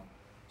Ne'ilah.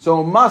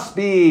 So it must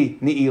be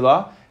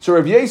Ne'ilah. So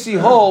Rabbi Yossi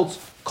holds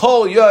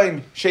Kol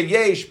Yom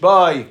Sheyesh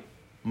by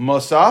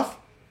Musaf.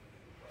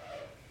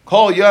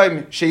 Kol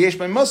Yom Sheyesh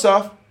by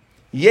Musaf.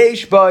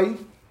 Yesh by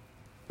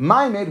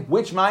Maimed.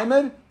 Which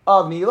Maimed?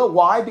 Of Ne'ilah.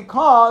 Why?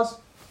 Because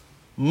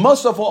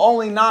Musaf will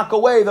only knock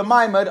away the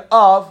Maimed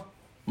of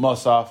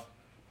Musaf.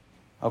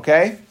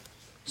 Okay?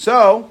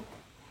 So,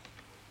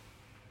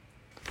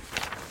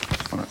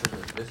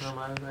 there's no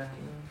Maimed by Ne'ilah?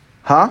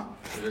 huh?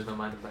 There's no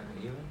Maimed by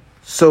Ne'ilah?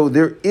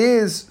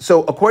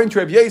 So according to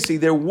Rabbi Yossi,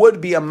 there would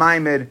be a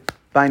Maimed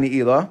by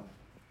Ne'ilah.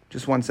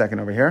 Just 1 second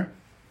over here.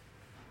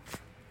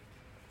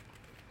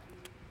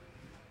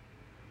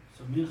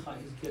 So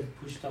Mincha is get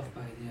pushed off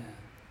by the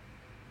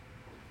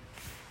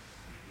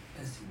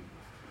Esim.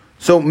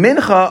 So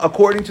Mincha,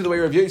 according to the way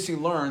Rabbi Yossi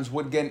learns,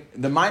 would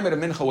get, the Maimed of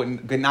Mincha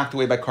would get knocked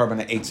away by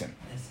Karban Eitzim.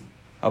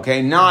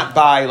 Okay, not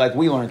by, like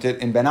we learned it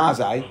in Ben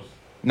Azai,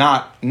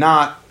 not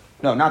that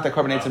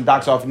Karban Eitzim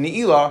knocks off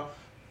Ne'ilah,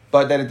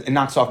 but that it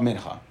knocks off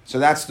Mincha. So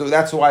that's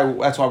why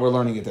we're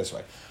learning it this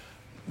way.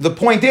 The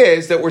point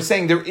is that we're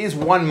saying there is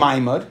one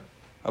Maimed,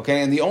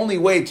 okay, and the only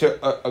way to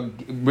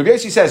Rabbi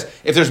Yossi says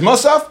if there's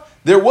Musaf,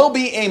 there will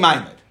be a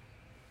Maimed.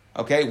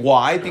 Okay,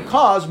 why?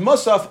 Because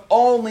Musaf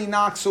only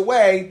knocks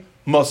away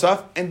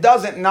Musaf and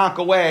doesn't knock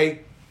away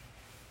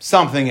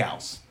something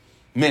else,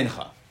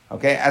 Mincha.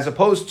 Okay, as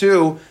opposed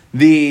to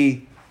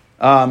the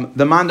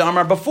Manda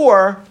Amar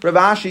before, Rav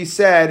Ashi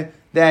said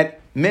that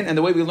and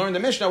the way we learned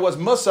the Mishnah was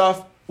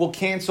Musaf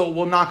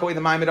will knock away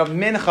the Maimed of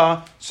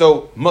Mincha.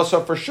 So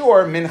Musaf for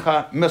sure,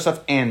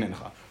 Musaf and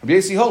Mincha. Rabbi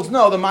Yossi holds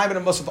no, the Maimed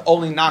of Musaf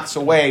only knocks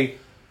away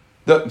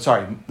the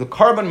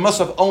Karban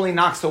Musaf only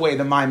knocks away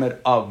the Maimed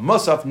of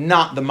Musaf,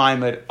 not the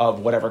Maimed of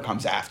whatever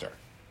comes after.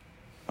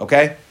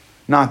 Okay,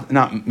 not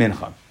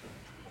Mincha.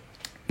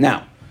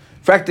 Now.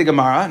 Frekti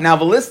Gemara. Now,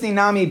 v'lisni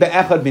nami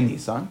be'echad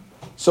b'Nisan.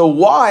 So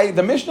why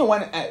the Mishnah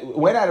went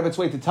out of its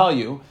way to tell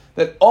you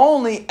that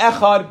only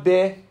echad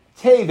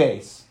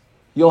be'teves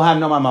you'll have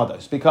no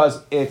mamados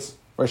because it's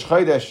Rosh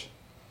Chodesh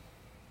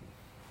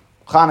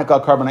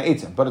Chanukah Karban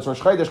Eitzim, but it's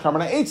Rosh Chodesh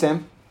Karban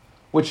Eitzim,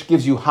 which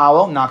gives you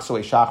Halal, knocks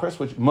away Shachris,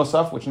 which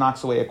Musaf, which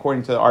knocks away,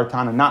 according to our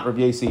Tana, not Rav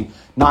Yossi,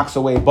 knocks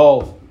away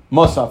both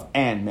Musaf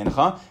and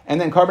Mincha, and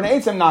then Karban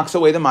Eitzim knocks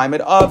away the Maimed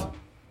of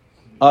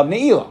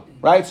Ne'ilah.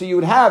 Right, so you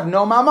would have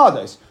no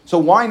mamadas. So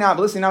why not?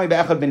 Listen, nami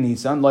be'echad ben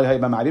Nisan, loy hay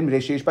b'madim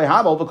b'dei by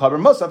habal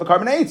v'karban musaf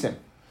v'karban eitzim.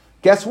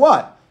 Guess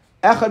what?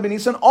 Echad ben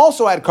Nisan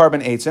also had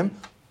karban eitzim,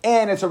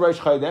 and it's a Rosh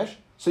Chodesh.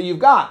 So you've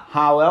got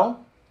Halel,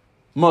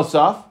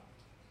 Musaf,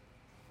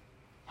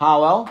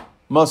 karban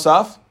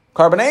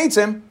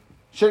eitzim.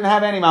 Shouldn't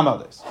have any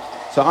mamadas.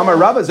 So Amar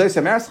Rabba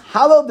Zoysemeres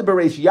Halel de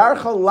bereish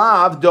yarcha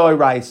lav doi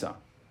raisa.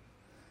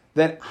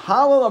 That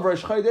Halel of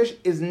Rosh Chodesh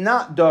is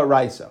not doi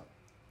raisa.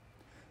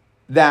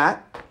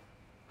 That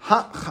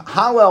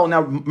Halal,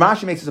 now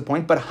Rashi makes this a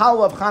point, but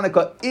Halal of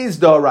Chanukah is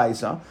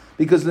D'oraisa,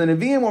 because the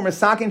Nevi'im were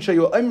Mesakin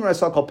Shayu Omer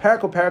Rasal Kol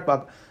Perak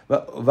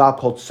Val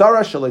Kol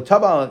Tzara Shalei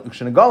Taba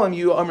Kshenegalim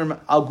Yu Omer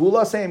Al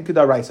Gula Seim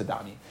K'Daraisa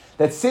Dami.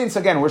 That since,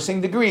 again, we're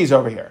seeing degrees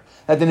over here,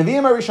 that the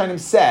Nevi'im Arishanim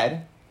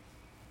said,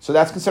 so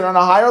that's considered on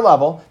a higher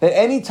level, that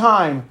any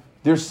time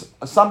there's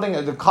something,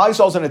 the Klal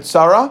Yisrael's in a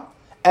Tzara,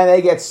 and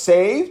they get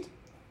saved,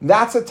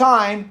 that's a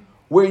time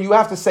where you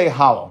have to say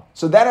Halal.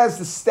 So that has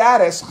the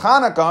status,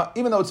 Chanukah,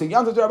 even though it's a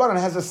Yom Tov D'Rabbanan,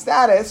 has the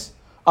status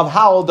of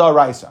Halal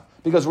D'Oraisa.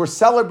 Because we're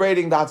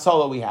celebrating the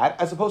Hatzalah we had,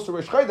 as opposed to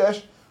Rosh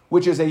Chodesh,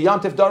 which is a Yom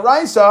Tov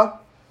D'Oraisa.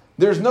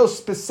 There's no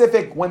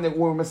specific, when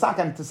we're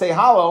Mesakan to say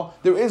Halal,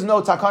 there is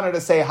no Takana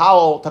to say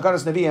Halal,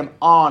 Takanas Nevi'im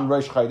on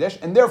Rosh Chodesh,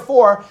 and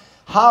therefore,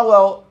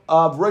 Halal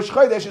of Rosh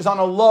Chodesh is on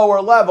a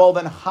lower level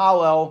than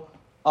Halal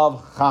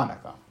of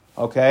Chanukah.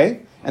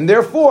 Okay? And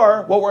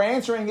therefore, what we're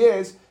answering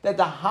is that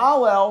the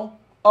Halal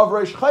of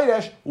Rosh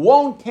Chodesh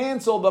won't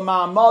cancel the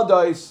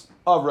ma'amados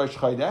of Rosh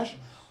Chodesh,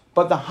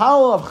 but the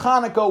Halal of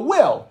Chanukah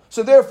will.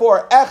 So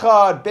therefore,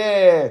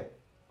 Echad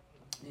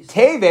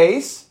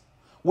Teves,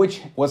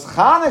 which was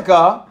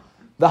Chanukah,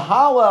 the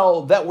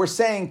Halal that we're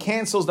saying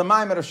cancels the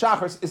Maimed of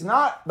Shachris is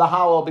not the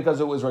Halal because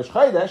it was Rosh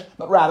Chodesh,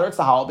 but rather it's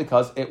the Halal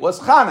because it was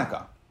Chanukah.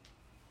 Does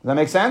that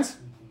make sense?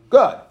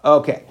 Good.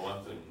 Okay.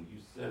 One thing, you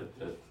said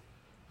that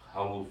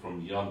Halal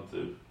from Yom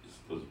Tov is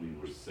because we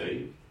were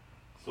saved.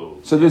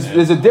 So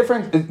there's a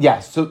different,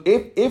 yes. So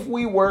if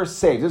we were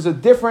saved, there's a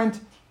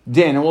different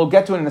din, and we'll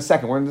get to it in a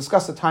second. We're going to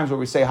discuss the times where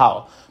we say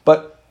Halal.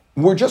 But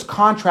we're just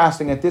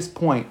contrasting at this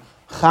point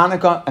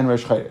Chanukah and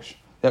Rosh Chodesh.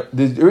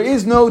 There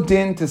is no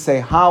din to say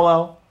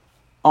Halal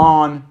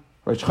on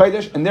Rosh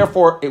Chodesh, and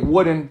therefore it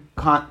wouldn't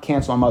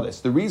cancel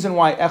Amadis. The reason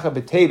why Echa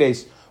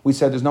B'Teves we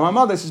said there's no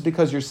Amadis is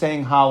because you're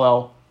saying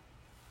Hallel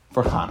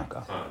for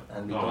Hanukkah.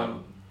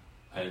 No,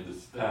 I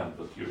understand,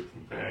 but you're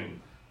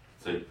comparing,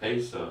 say,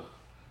 Pesach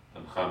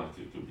and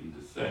Hanukkah could be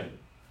the same.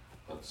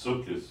 But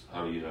Sukkot,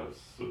 how do you have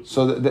Sukkot?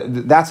 So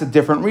that's a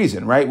different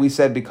reason, right? We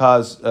said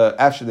because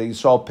actually the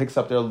Yisrael picks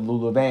up their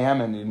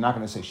lulavehem, and you're not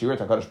going to say Shira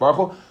Takadosh Baruch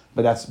Hu,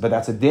 but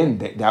that's a din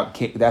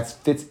that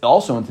fits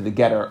also into the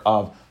getter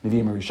of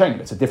Nevi'im and Rishonim.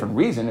 It's a different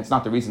reason. It's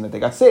not the reason that they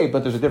got saved,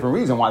 but there's a different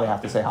reason why they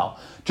have to say Hal.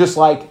 Just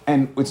like,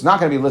 and it's not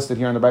going to be listed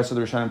here in the Brayso of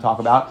the Rishonim talk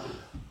about.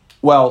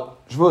 Well,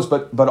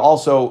 Shavuos, but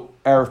also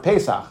Erev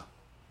Pesach,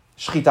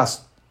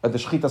 Shchitas. The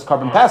Shchitas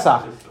Karban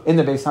Pesach in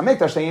the Beis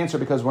Hamikdash, they answer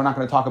because we're not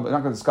going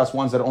to discuss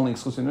ones that are only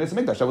exclusive in the Beis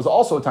Hamikdash. That was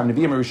also a time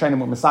Nevi'im and Rishonim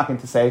were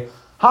misakin to say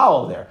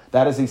Halal there.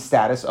 That is a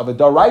status of a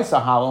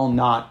Daraisa Halal,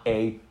 not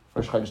a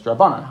Rosh Chodesh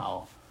Drabanan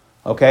Halal.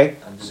 Okay?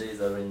 And the days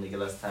that are in the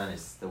Gelas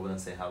Tanis, they wouldn't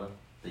say Halal,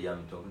 the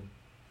Yom Tovim.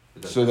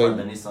 Because So the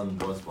they-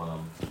 Nissan was one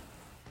of them.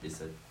 They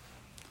said.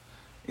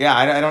 Yeah,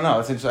 I don't know.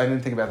 I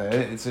didn't think about that.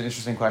 It's an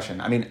interesting question.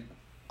 I mean,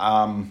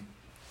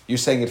 you're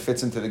saying it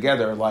fits into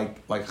together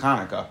like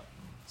Hanukkah.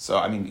 So,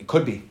 I mean, it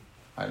could be.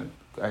 I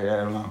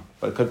don't know.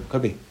 But it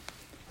could be.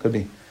 Could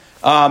be.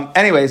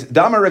 Anyways,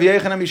 Dama Rav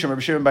Yechanan Mishum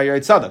Rav Shimon Bar Yochai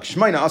Tzadok.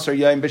 Shmoina Asar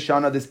Yom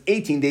B'Shana. There's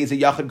 18 days of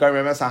Yachid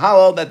Garmei Mesa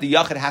Halal that the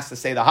Yachid has to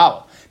say the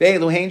Halal.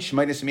 Ve'eluhein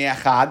Shmoina Smei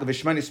Chag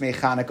v'Shmoina Smei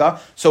Chanukah.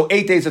 So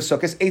 8 days of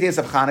Sukkot, 8 days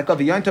of Chanukah.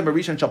 V'Yom Tov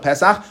Rishon Shel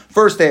Pesach,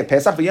 first day of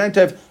Pesach. V'Yom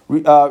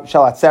Tov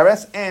Shel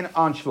Atzeres, and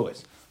on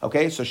Shavuos.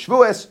 Okay, so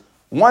Shavuos,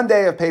 1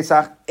 day of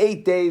Pesach,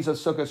 8 days of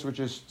Sukkot, which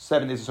is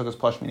 7 days of Sukkot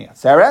plus Shmini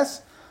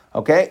Atzeres.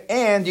 Okay,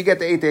 and you get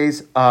the 8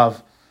 days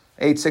of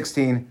 8,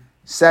 16,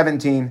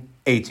 17,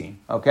 18.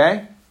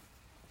 Okay?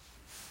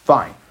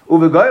 Fine.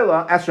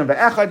 Uvegoyla, Esrim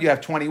ve'echad, you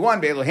have 21,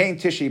 Be'elohein,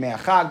 Tishi,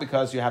 Me'achag,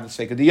 because you have the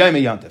sake of the Yom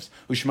Yontif.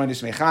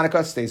 Ushmonis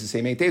Me'chanukah, stays the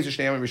same 8 days,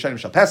 Ushnei Yom Rishonim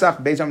Shal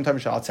Pesach, Be'ez Yom Tov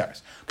Shal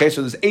Atzeres. Okay,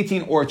 so there's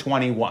 18 or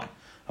 21.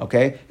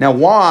 Okay? Now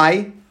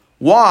why?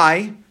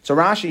 So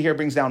Rashi here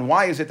brings down,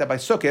 why is it that by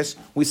Sukkot,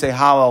 we say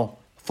Halal,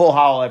 full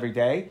Halal every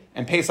day,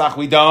 and Pesach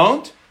we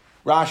don't?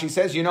 Rashi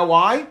says, you know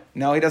why?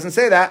 No, he doesn't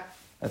say that.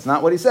 That's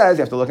not what he says.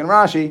 You have to look in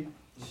Rashi.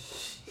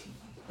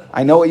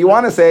 I know what you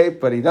want to say,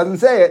 but he doesn't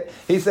say it.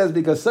 He says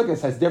because Sukkot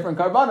has different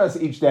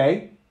karbanos each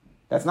day.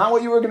 That's not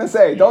what you were going to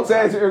say. Don't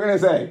say it's what you're going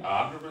to say.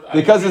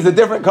 Because there's a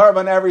different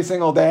karban every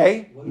single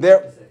day.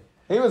 There,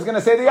 he was going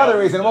to say the other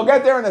reason. We'll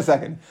get there in a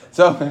second.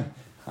 So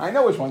I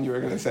know which one you were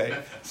going to say.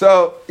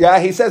 So yeah,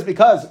 he says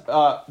because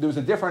there was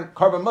a different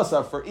karban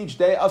musaf for each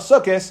day of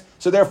Sukkot,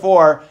 so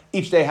therefore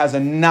each day has a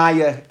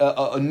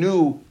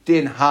new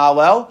din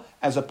halal,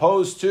 as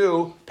opposed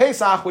to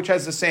Pesach, which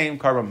has the same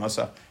karban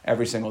musaf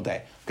every single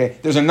day. Okay,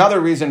 there's another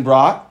reason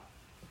brought,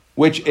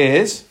 which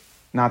is,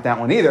 not that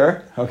one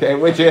either, okay,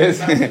 which is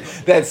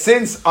that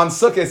since on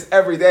Sukkot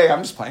every day,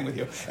 I'm just playing with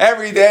you,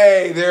 every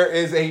day there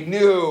is a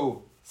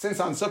new, since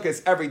on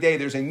Sukkot every day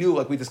there's a new,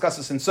 like we discussed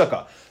this in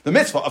Sukkah, the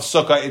mitzvah of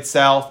Sukkah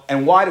itself,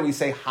 and why do we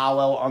say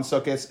Hallel on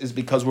Sukkot is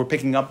because we're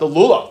picking up the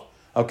lulav.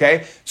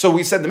 Okay, so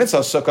we said the mitzvah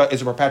of sukkah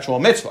is a perpetual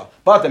mitzvah,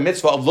 but the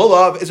mitzvah of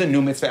lulav is a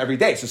new mitzvah every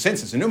day. So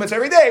since it's a new mitzvah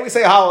every day, we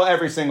say halal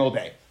every single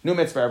day. New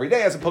mitzvah every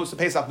day, as opposed to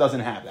Pesach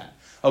doesn't have that.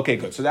 Okay,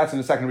 good. So that's in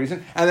the second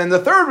reason. And then the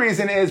third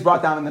reason is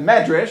brought down in the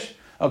Medrash,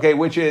 okay,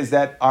 which is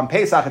that on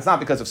Pesach, it's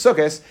not because of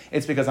Sukkot,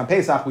 it's because on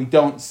Pesach we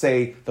don't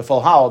say the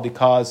full halal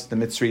because the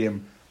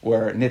Mitzrayim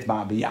were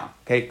nitma b'yam.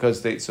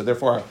 Okay, so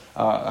therefore,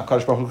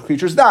 HaKadosh Baruch Hu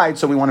creatures died,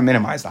 so we want to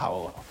minimize the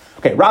halal level.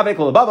 Okay, Ravik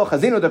L'Bavo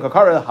Chazinu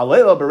Dekakara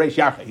Halelo B'Reish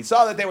Yarcha. He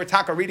saw that they were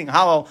taka reading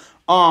Halal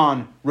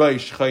on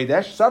Rosh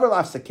Chodesh. Savar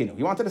Lav Sakinu.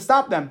 He wanted to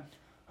stop them.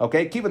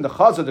 Okay, keeping the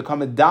Chazah to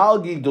come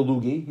Dalgi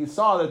Delugi. He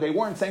saw that they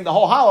weren't saying the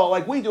whole Halal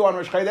like we do on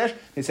Rosh Chodesh.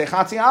 They say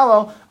Chatzi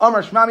Halal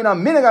Amar Shmamina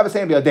Minag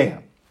Avasayim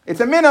B'Yadeim. It's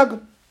a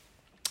minag.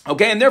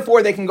 Okay, and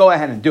therefore they can go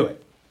ahead and do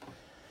it.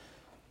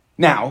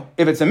 Now,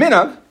 if it's a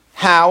minag,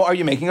 how are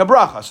you making a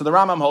bracha? So the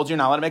Rambam holds you're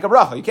not allowed to make a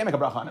bracha. You can't make a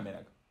bracha on a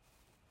minag.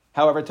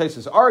 However,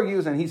 Tosfos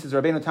argues, and he says,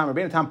 Rabbeinu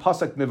Tam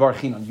pasuk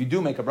mivarchinon. You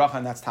do make a bracha,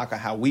 and that's taka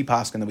how we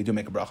pasuk, and then we do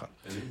make a bracha.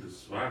 I think the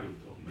Swagim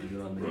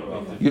don't make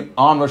bracha. You,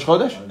 on Rosh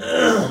Chodesh? On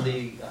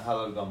the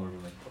Halal Gomer we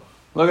make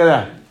bracha. Look at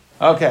that.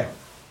 Okay.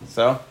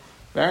 So,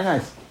 very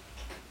nice.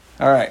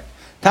 All right.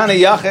 Tana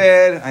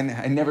Yachid.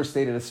 I never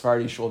stayed at a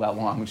Sephardi shul that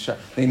long.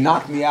 They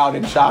knocked me out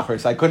in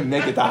Shachar, so I couldn't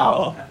make it to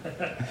Halal.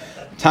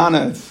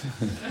 Tana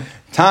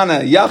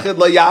Yachid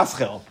la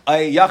Yaschil.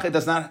 A Yachid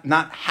does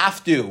not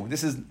have to.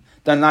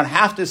 Does not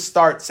have to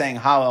start saying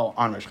Hallel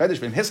on Rosh Chodesh,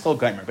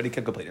 but he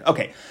could complete it.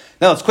 Okay,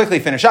 now let's quickly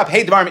finish up.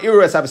 Hey, there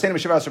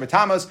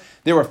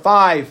were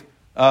 5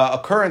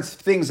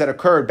 things that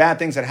occurred, bad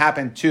things that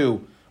happened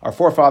to our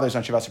forefathers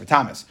on Shavas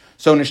B'Tamas.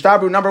 So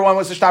Nishtabru, number 1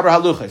 was the Shtabru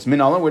Haluchas.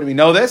 Minolan, where do we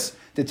know this?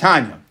 The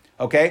Tanya.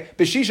 Okay,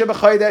 B'Shisha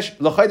B'Chodesh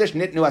L'Chodesh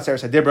Nitnu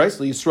Atzeres HaDibros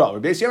L'Yisrael.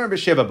 B'Beis Yom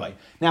B'Shiva Bay.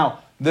 Now,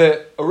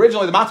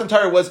 originally the Matan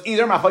Torah was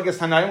either Machlokes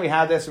Tanaim. We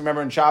had this,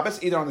 remember in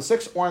Shabbos, either on the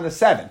 6th or on the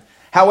 7th.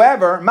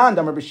 However,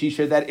 Mandamar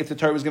B'Shisha, that if the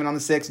Torah was given on the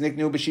 6th,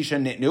 Niknu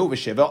B'Shisha, Nitnu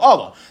B'Shiva,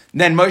 Allah.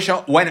 Then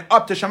Moshe went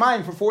up to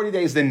Shamayim for 40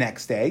 days the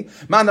next day.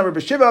 Mandamar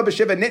B'Shiva,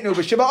 Nitnu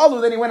B'Shiva,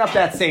 Allah, then he went up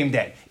that same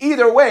day.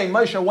 Either way,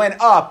 Moshe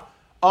went up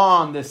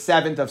on the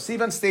 7th of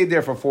Sivan, stayed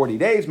there for 40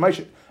 days.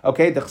 Moshe,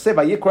 okay, the Chsiv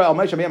Yikra El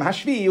Moshe B'Yam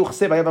Hashvi,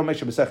 Chsiv Yavam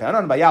Moshe B'Sech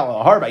Anon B'Yal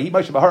Al Har B'Yi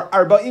Moshe B'Har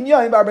Arba'im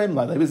Yayim B'Arba'im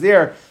Laila. He was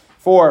there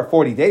for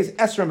 40 days.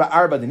 Esrim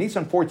Ba'arba the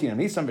Nisan 14 of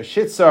Nisan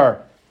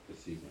B'Shitzar.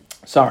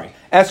 Sorry,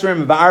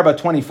 Esrim Ba'arba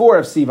 24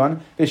 of Sivan,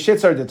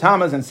 B'Shitzar de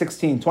Tamas, and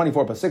 16,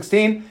 24 plus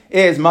 16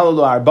 is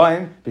Malalu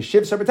Arbaim,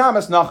 B'Shivsar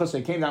B'Tamas, Nachas, so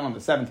he came down on the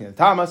 17th of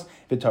Tamas,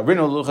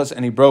 B'Tarinu Luchas,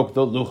 and he broke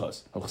the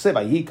Luchas. Uchsiv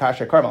Ayi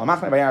Kasher Karvel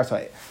Amachne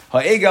B'Yar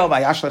Ha'egel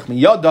B'Yashlech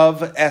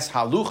Miyodov Es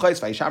HaLuchas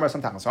V'Yishabar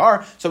Sam Tamas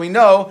Har. So we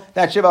know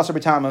that Shiv Asar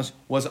B'Tamas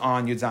was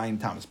on Yudzayin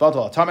Tamas.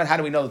 Batal Tamid. How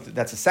do we know that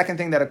that's the second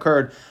thing that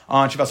occurred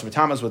on Shiv Asar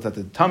B'Tamas, was that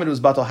the Tamid was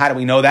Batal? How do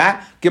we know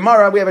that?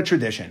 Gemara, we have a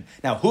tradition.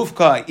 Now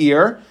Hufka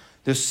Ir,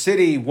 the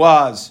city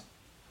was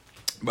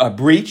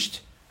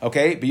breached,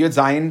 okay, B'Yud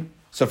Zayin.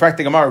 So, fact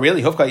the Gemara,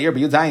 really, Hufka Yir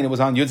B'Yud Zayin, it was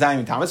on Yud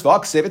Zayin Tamas.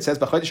 V'Aksiv, it says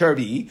B'Chodesh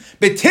HaRabi'i,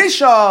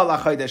 B'Tisha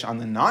L'Chodesh, on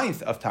the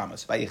 9th of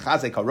Tamas.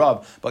 V'Yichazek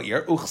HaRav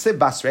B'Yir Uchsiv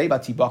Basrei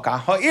B'Tibaka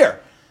HaIr.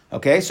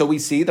 Okay, so we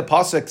see the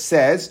pasuk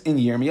says in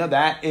Yirmiyah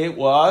that it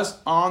was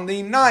on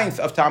the 9th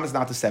of Tamas,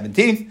 not the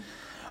 17th.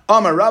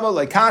 Amar Rabba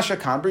Lekasha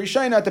Kambri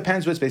Rishayna. It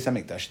depends what's based on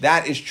Mikdash.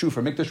 That is true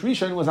for Mikdash.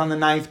 Rishon was on the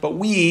 9th, but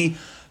we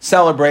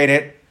celebrate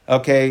it,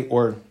 okay,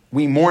 or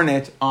we mourn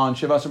it on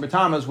Shiv Asar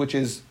B'Tamas, which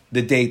is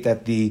the date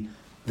that the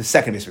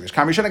second base figures.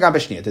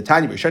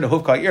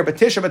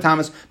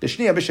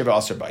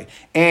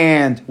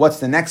 And what's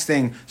the next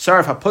thing?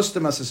 Saraf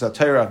Hapustamas is a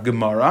Torah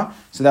Gemara.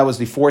 So that was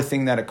the fourth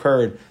thing that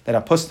occurred,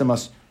 that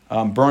Hapustamas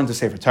burned the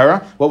Sefer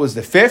Torah. What was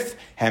the fifth?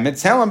 Hemet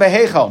Selam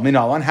Behechal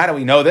Minalan. How do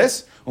we know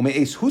this?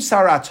 Umeis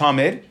Husara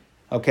Tamid.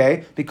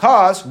 Okay,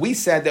 because we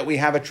said that we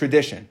have a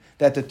tradition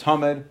that the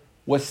Tamid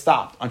was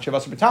stopped on Shiv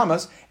Asar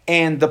B'Tamas,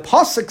 and the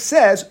pasuk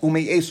says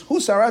Umeis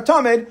Husara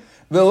Tamid.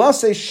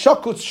 Velase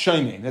shakutz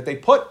shoymin, that they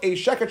put a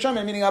sheket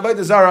shoymin, meaning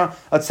avodah zara,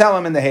 a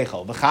tzelem in the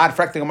heichal. V'chad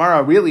frekta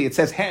Gemara, really it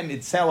says hem,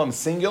 it's tzelem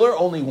singular,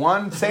 only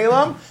one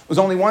tzelem, was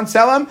only one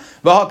tzelem.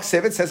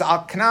 V'hak it says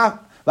al kanaf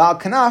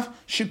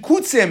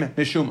shikutzim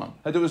mishumam,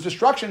 that there was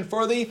destruction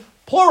for the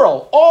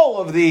plural,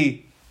 all of the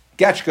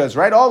getchkas,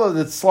 right, all of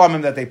the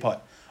slumim that they put.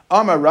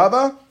 Amar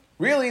Rava,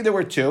 really there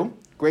were two.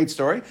 Great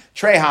story.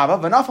 Trei hava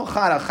v'nafal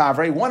chad al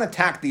chavre, one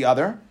attacked the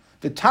other,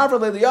 the tavra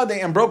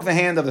le'liyadeh, and broke the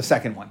hand of the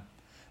second one.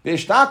 And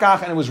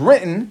it was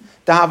written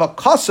to have a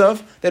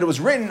kasav, that it was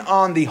written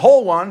on the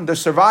whole one, the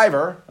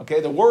survivor, okay,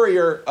 the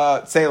warrior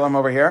Salem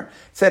over here,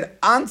 said,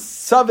 An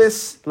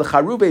savis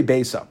lecharube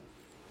besa.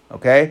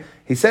 Okay?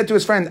 He said to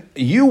his friend,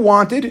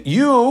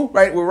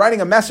 right, we're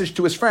writing a message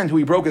to his friend who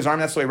he broke his arm.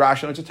 That's the way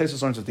Rashi learns it.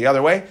 Tesis learns it the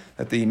other way,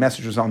 that the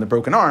message was on the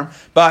broken arm.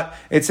 But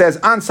it says,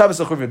 An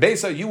savis lecharube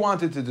besa, you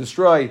wanted to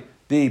destroy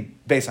the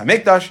Beis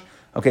HaMikdash.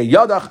 Okay,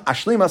 Yadach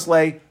Ashlimas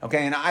Le,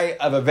 okay, and I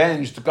have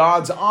avenged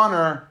God's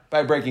honor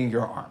by breaking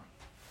your arm.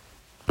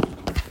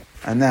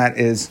 And that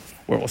is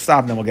where we'll stop,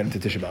 and then we'll get into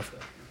Tisha B'Av.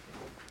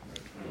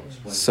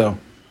 So,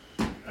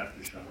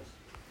 After Shabbos.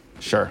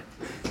 Sure.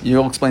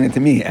 You'll explain it to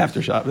me after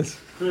Shabbos.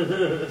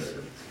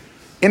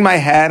 In my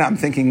head, I'm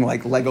thinking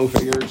like Lego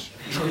figures,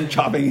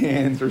 chopping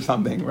hands or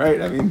something,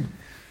 right? I mean,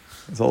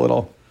 it's a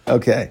little,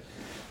 okay.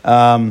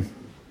 Hey.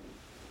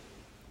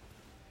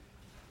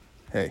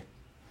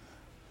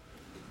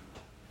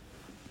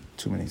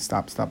 Too many.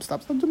 Stop.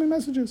 Too many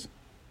messages.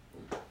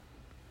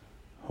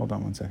 Hold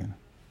on 1 second.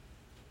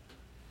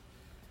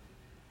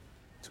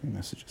 Too many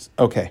messages.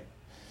 Okay.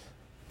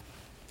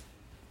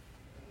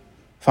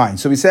 Fine.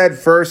 So we said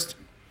first,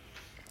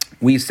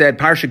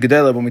 Parsha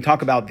Gedela, when we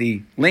talk about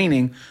the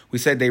laning, we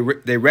said they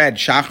read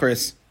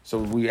Shachris. So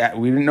we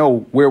didn't know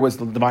where was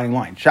the dividing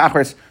line.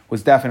 Shachris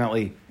was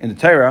definitely in the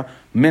Torah.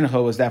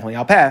 Mincha was definitely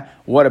al peh.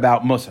 What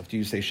about Musaf? Do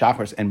you say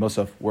Shachris and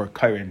Musaf were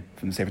Kairin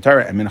from the Sefer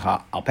Torah and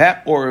Mincha al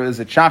peh? Or is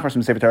it Shachris from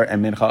the Sefer Torah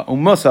and Mincha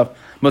Musaf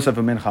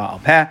and Mincha al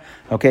peh?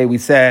 Okay, we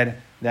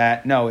said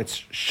that no,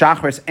 it's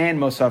Shachris and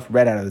Musaf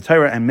read out of the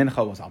Torah and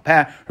Mincha was al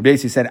peh. Rabbi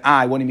Yossi said,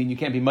 what do you mean? You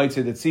can't be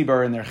Meitzah the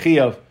Tzibur and their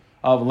Chiyuv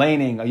of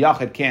laning. A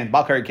Yachid can't,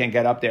 Bakar can't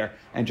get up there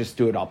and just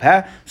do it al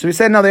peh. So we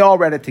said, no, they all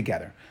read it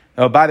together.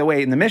 Oh, by the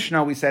way, in the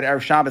Mishnah, we said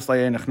Erev Shabbos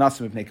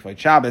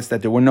Shabbos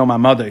that there were no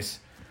mamados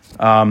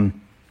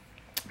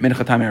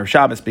Mincha time Erev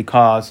Shabbos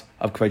because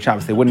of Kvayt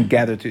Shabbos. They wouldn't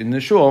gather in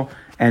the shul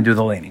and do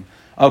the laning.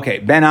 Okay,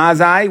 Ben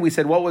Azai, we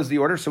said what was the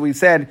order? So we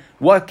said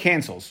what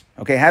cancels?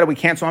 Okay, how do we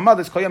cancel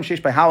mamados? Kol Yom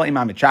Sheish B'Hala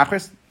Imam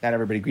Chachris, that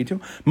everybody agreed to.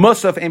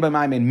 Musaf Ein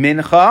B'Mayim in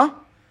Mincha,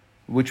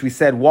 which we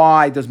said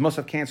why does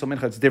Musaf cancel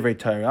Mincha? It's Divrei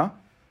Torah.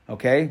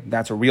 Okay,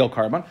 that's a real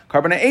carbon.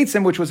 Carbon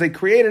eitzim, which was a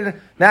created,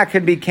 that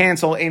could be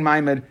canceled. Ein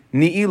maimed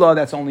ni'ila,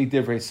 that's only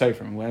divrei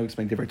seifrim. When I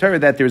explain divrei Torah,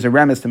 that there's a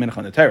remes to mincha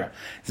in the Torah.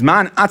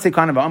 Zman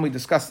atzekanav am, we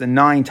discussed it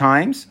 9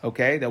 times.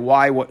 Okay, that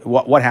why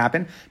what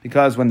happened?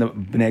 Because when the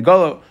Bnei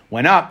Gola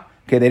went up,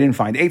 okay, they didn't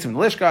find eitzim in the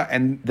lishka,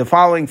 and the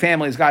following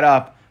families got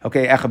up.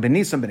 Okay, Echa ben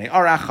Nisan, Bnei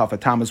Arach, Chafa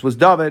Tamas was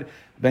David,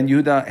 ben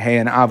Yehuda. Hey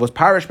and Av was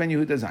Parish ben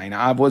Yehuda. Zayin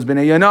Av was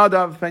b'nei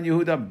Yonadav ben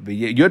Yehuda.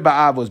 Yud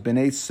ba'av was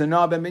b'nei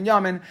Sanah ben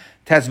Binyamin.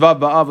 Tesvav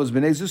ba'av was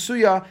b'nei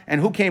Zusuya.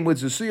 And who came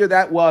with Zusuya?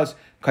 That was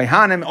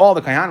Kaihanim, all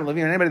the Kaihanim,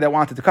 Levim, anybody that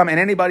wanted to come, and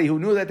anybody who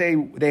knew that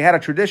they had a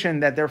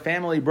tradition that their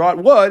family brought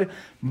wood,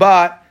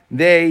 but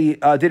they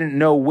didn't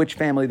know which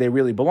family they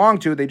really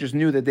belonged to. They just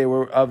knew that they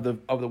were of the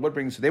wood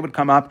bringing, so they would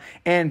come up.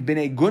 And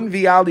b'nei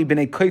Gunviali,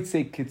 b'nei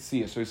Koitze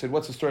Kitzia. So he said,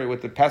 what's the story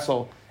with the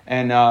pestle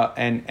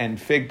and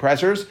fig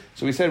pressers?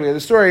 So we said we had a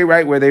story,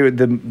 right, where the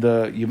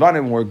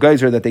Yevanim were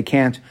geyser that they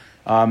can't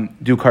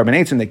do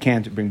carbonates and they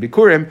can't bring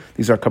bikurim.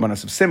 These are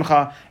karbanos of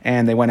simcha,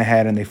 and they went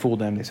ahead and they fooled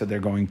them. They said they're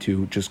going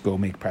to just go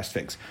make pressed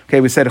figs.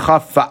 Okay, we said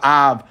chaf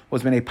fa'av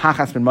was b'nei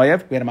Pachas ben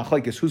Mayev. We had a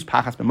machlokes who's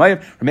Pachas ben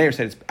Mayev. Rameir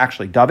said it's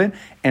actually David,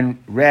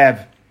 and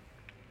Rav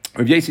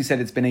Yesi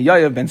said it's b'nei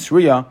Yayev ben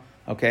Sruya.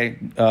 Okay,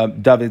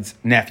 David's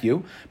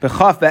nephew. But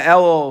chaf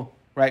va'elul,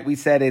 right? We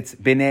said it's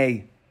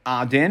b'nei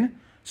Adin.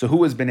 So who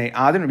was Bnei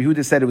Adin? Rabbi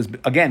Yehuda said it was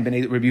again.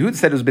 Rabbi Yehuda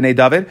said it was Bnei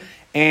David,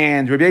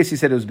 and Rabbi Yesi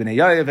said it was Bnei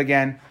Yayev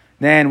again.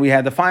 Then we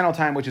had the final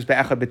time, which is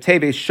Be'echad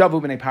B'Teves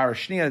Shavu B'nei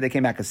Parashniya. They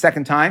came back a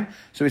second time.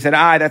 So we said,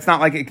 it's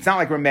not like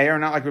Rameir,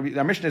 not like Rabbi.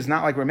 Our Mishnah is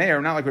not like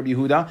Rameir, not like Rabbi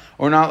Yehuda,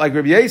 or not like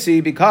Rabbi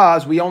Yesi,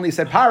 because we only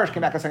said Parash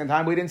came back a second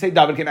time. We didn't say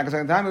David came back a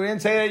second time. We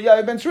didn't say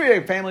Yair ben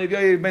Sriya, family of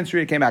Yair ben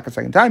Sriya came back a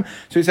second time.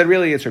 So we said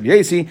really it's Rabbi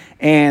Yesi,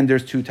 and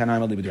there's two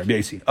Tanaim with Rabbi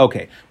Yesi.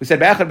 Okay, we said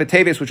Be'echad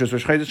B'Teves, which was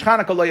Rosh Chodesh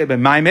Chanukah Lo Yeh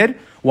ben Maimed.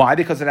 Why?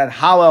 Because it had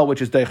Halal,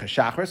 which is Deicha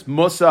Shachris,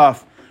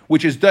 Musaf,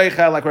 which is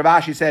Deicha, like Rav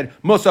Ashi said,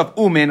 Musaf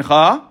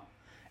Umincha.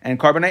 And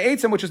Karbonai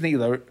Eitzim, which is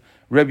Neila.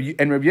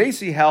 And Rabbi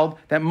Yesi held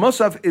that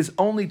Musaf is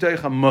only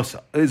Deicha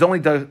Musaf.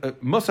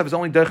 Musaf is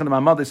only Deicha the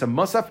Mamadis of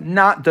Musaf,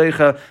 not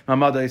Deicha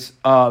Mamadis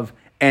of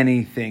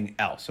anything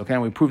else. Okay,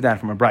 and we proved that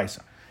from a Brisa.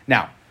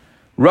 Now,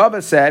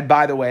 Rava said,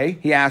 by the way,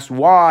 he asked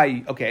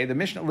why, okay, the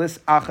Mishnah lists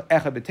Echad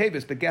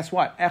B'Tevis, but guess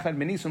what? Echad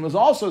B'Nisan was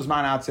also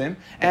Zman Atzim,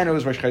 and it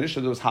was Rosh Chodesh, so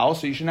there was Hal,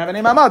 so you shouldn't have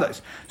any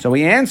Mamadis. So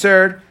he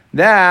answered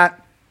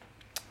that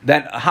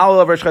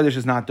Hal of Rosh Chodesh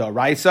is not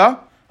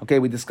Daraisa. Okay,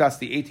 we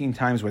discussed the 18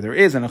 times where there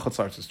is, and a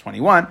Chutzlar is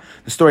 21.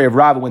 The story of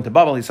Rav went to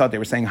Babel. He thought they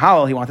were saying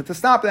Halal. He wanted to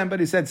stop them, but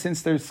he said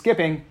since they're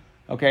skipping,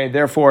 okay,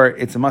 therefore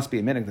it must be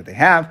a minhag that they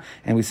have.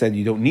 And we said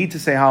you don't need to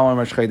say Halal on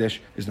Rosh Chodesh.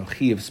 There's no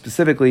chiyuv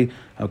specifically,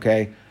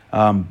 okay,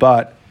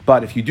 but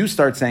if you do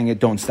start saying it,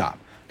 don't stop.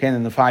 Okay, and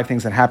then the 5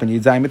 things that happened,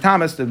 Yud Zayin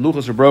B'Tamas, the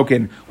luchos are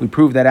broken. We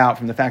proved that out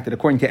from the fact that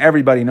according to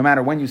everybody, no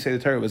matter when you say the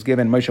Torah was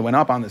given, Moshe went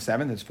up on the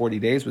 7th, it's 40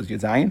 days, was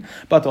Yud Zayin.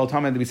 But the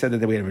ultimate, we said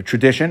that we have a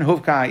tradition.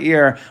 Huvka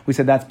Ir, we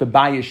said that's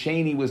B'Baya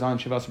Sheni was on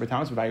Shavas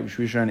B'Tamas, B'Baya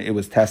Rishon, it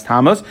was Tes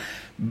Tammuz.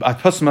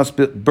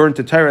 Pusmas burnt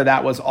to Torah,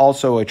 that was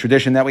also a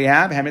tradition that we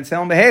have. Hamed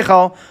Selem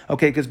Behechal,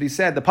 okay, because we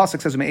said, the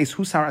Pasuk says, Me'es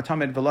Husar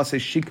Atamed Velase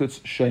Shikutz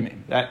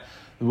Shemim. That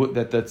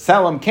the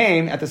Tselem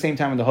came at the same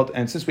time,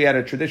 and since we had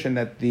a tradition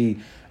that the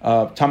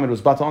Talmud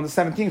was batal on the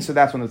 17th, so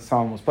that's when the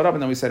Tselem was put up.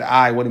 And then we said,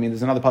 what do you mean?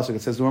 There's another pasuk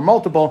that says there were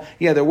multiple.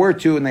 Yeah, there were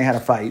 2, and they had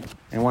a fight,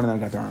 and one of them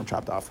got their arm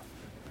chopped off.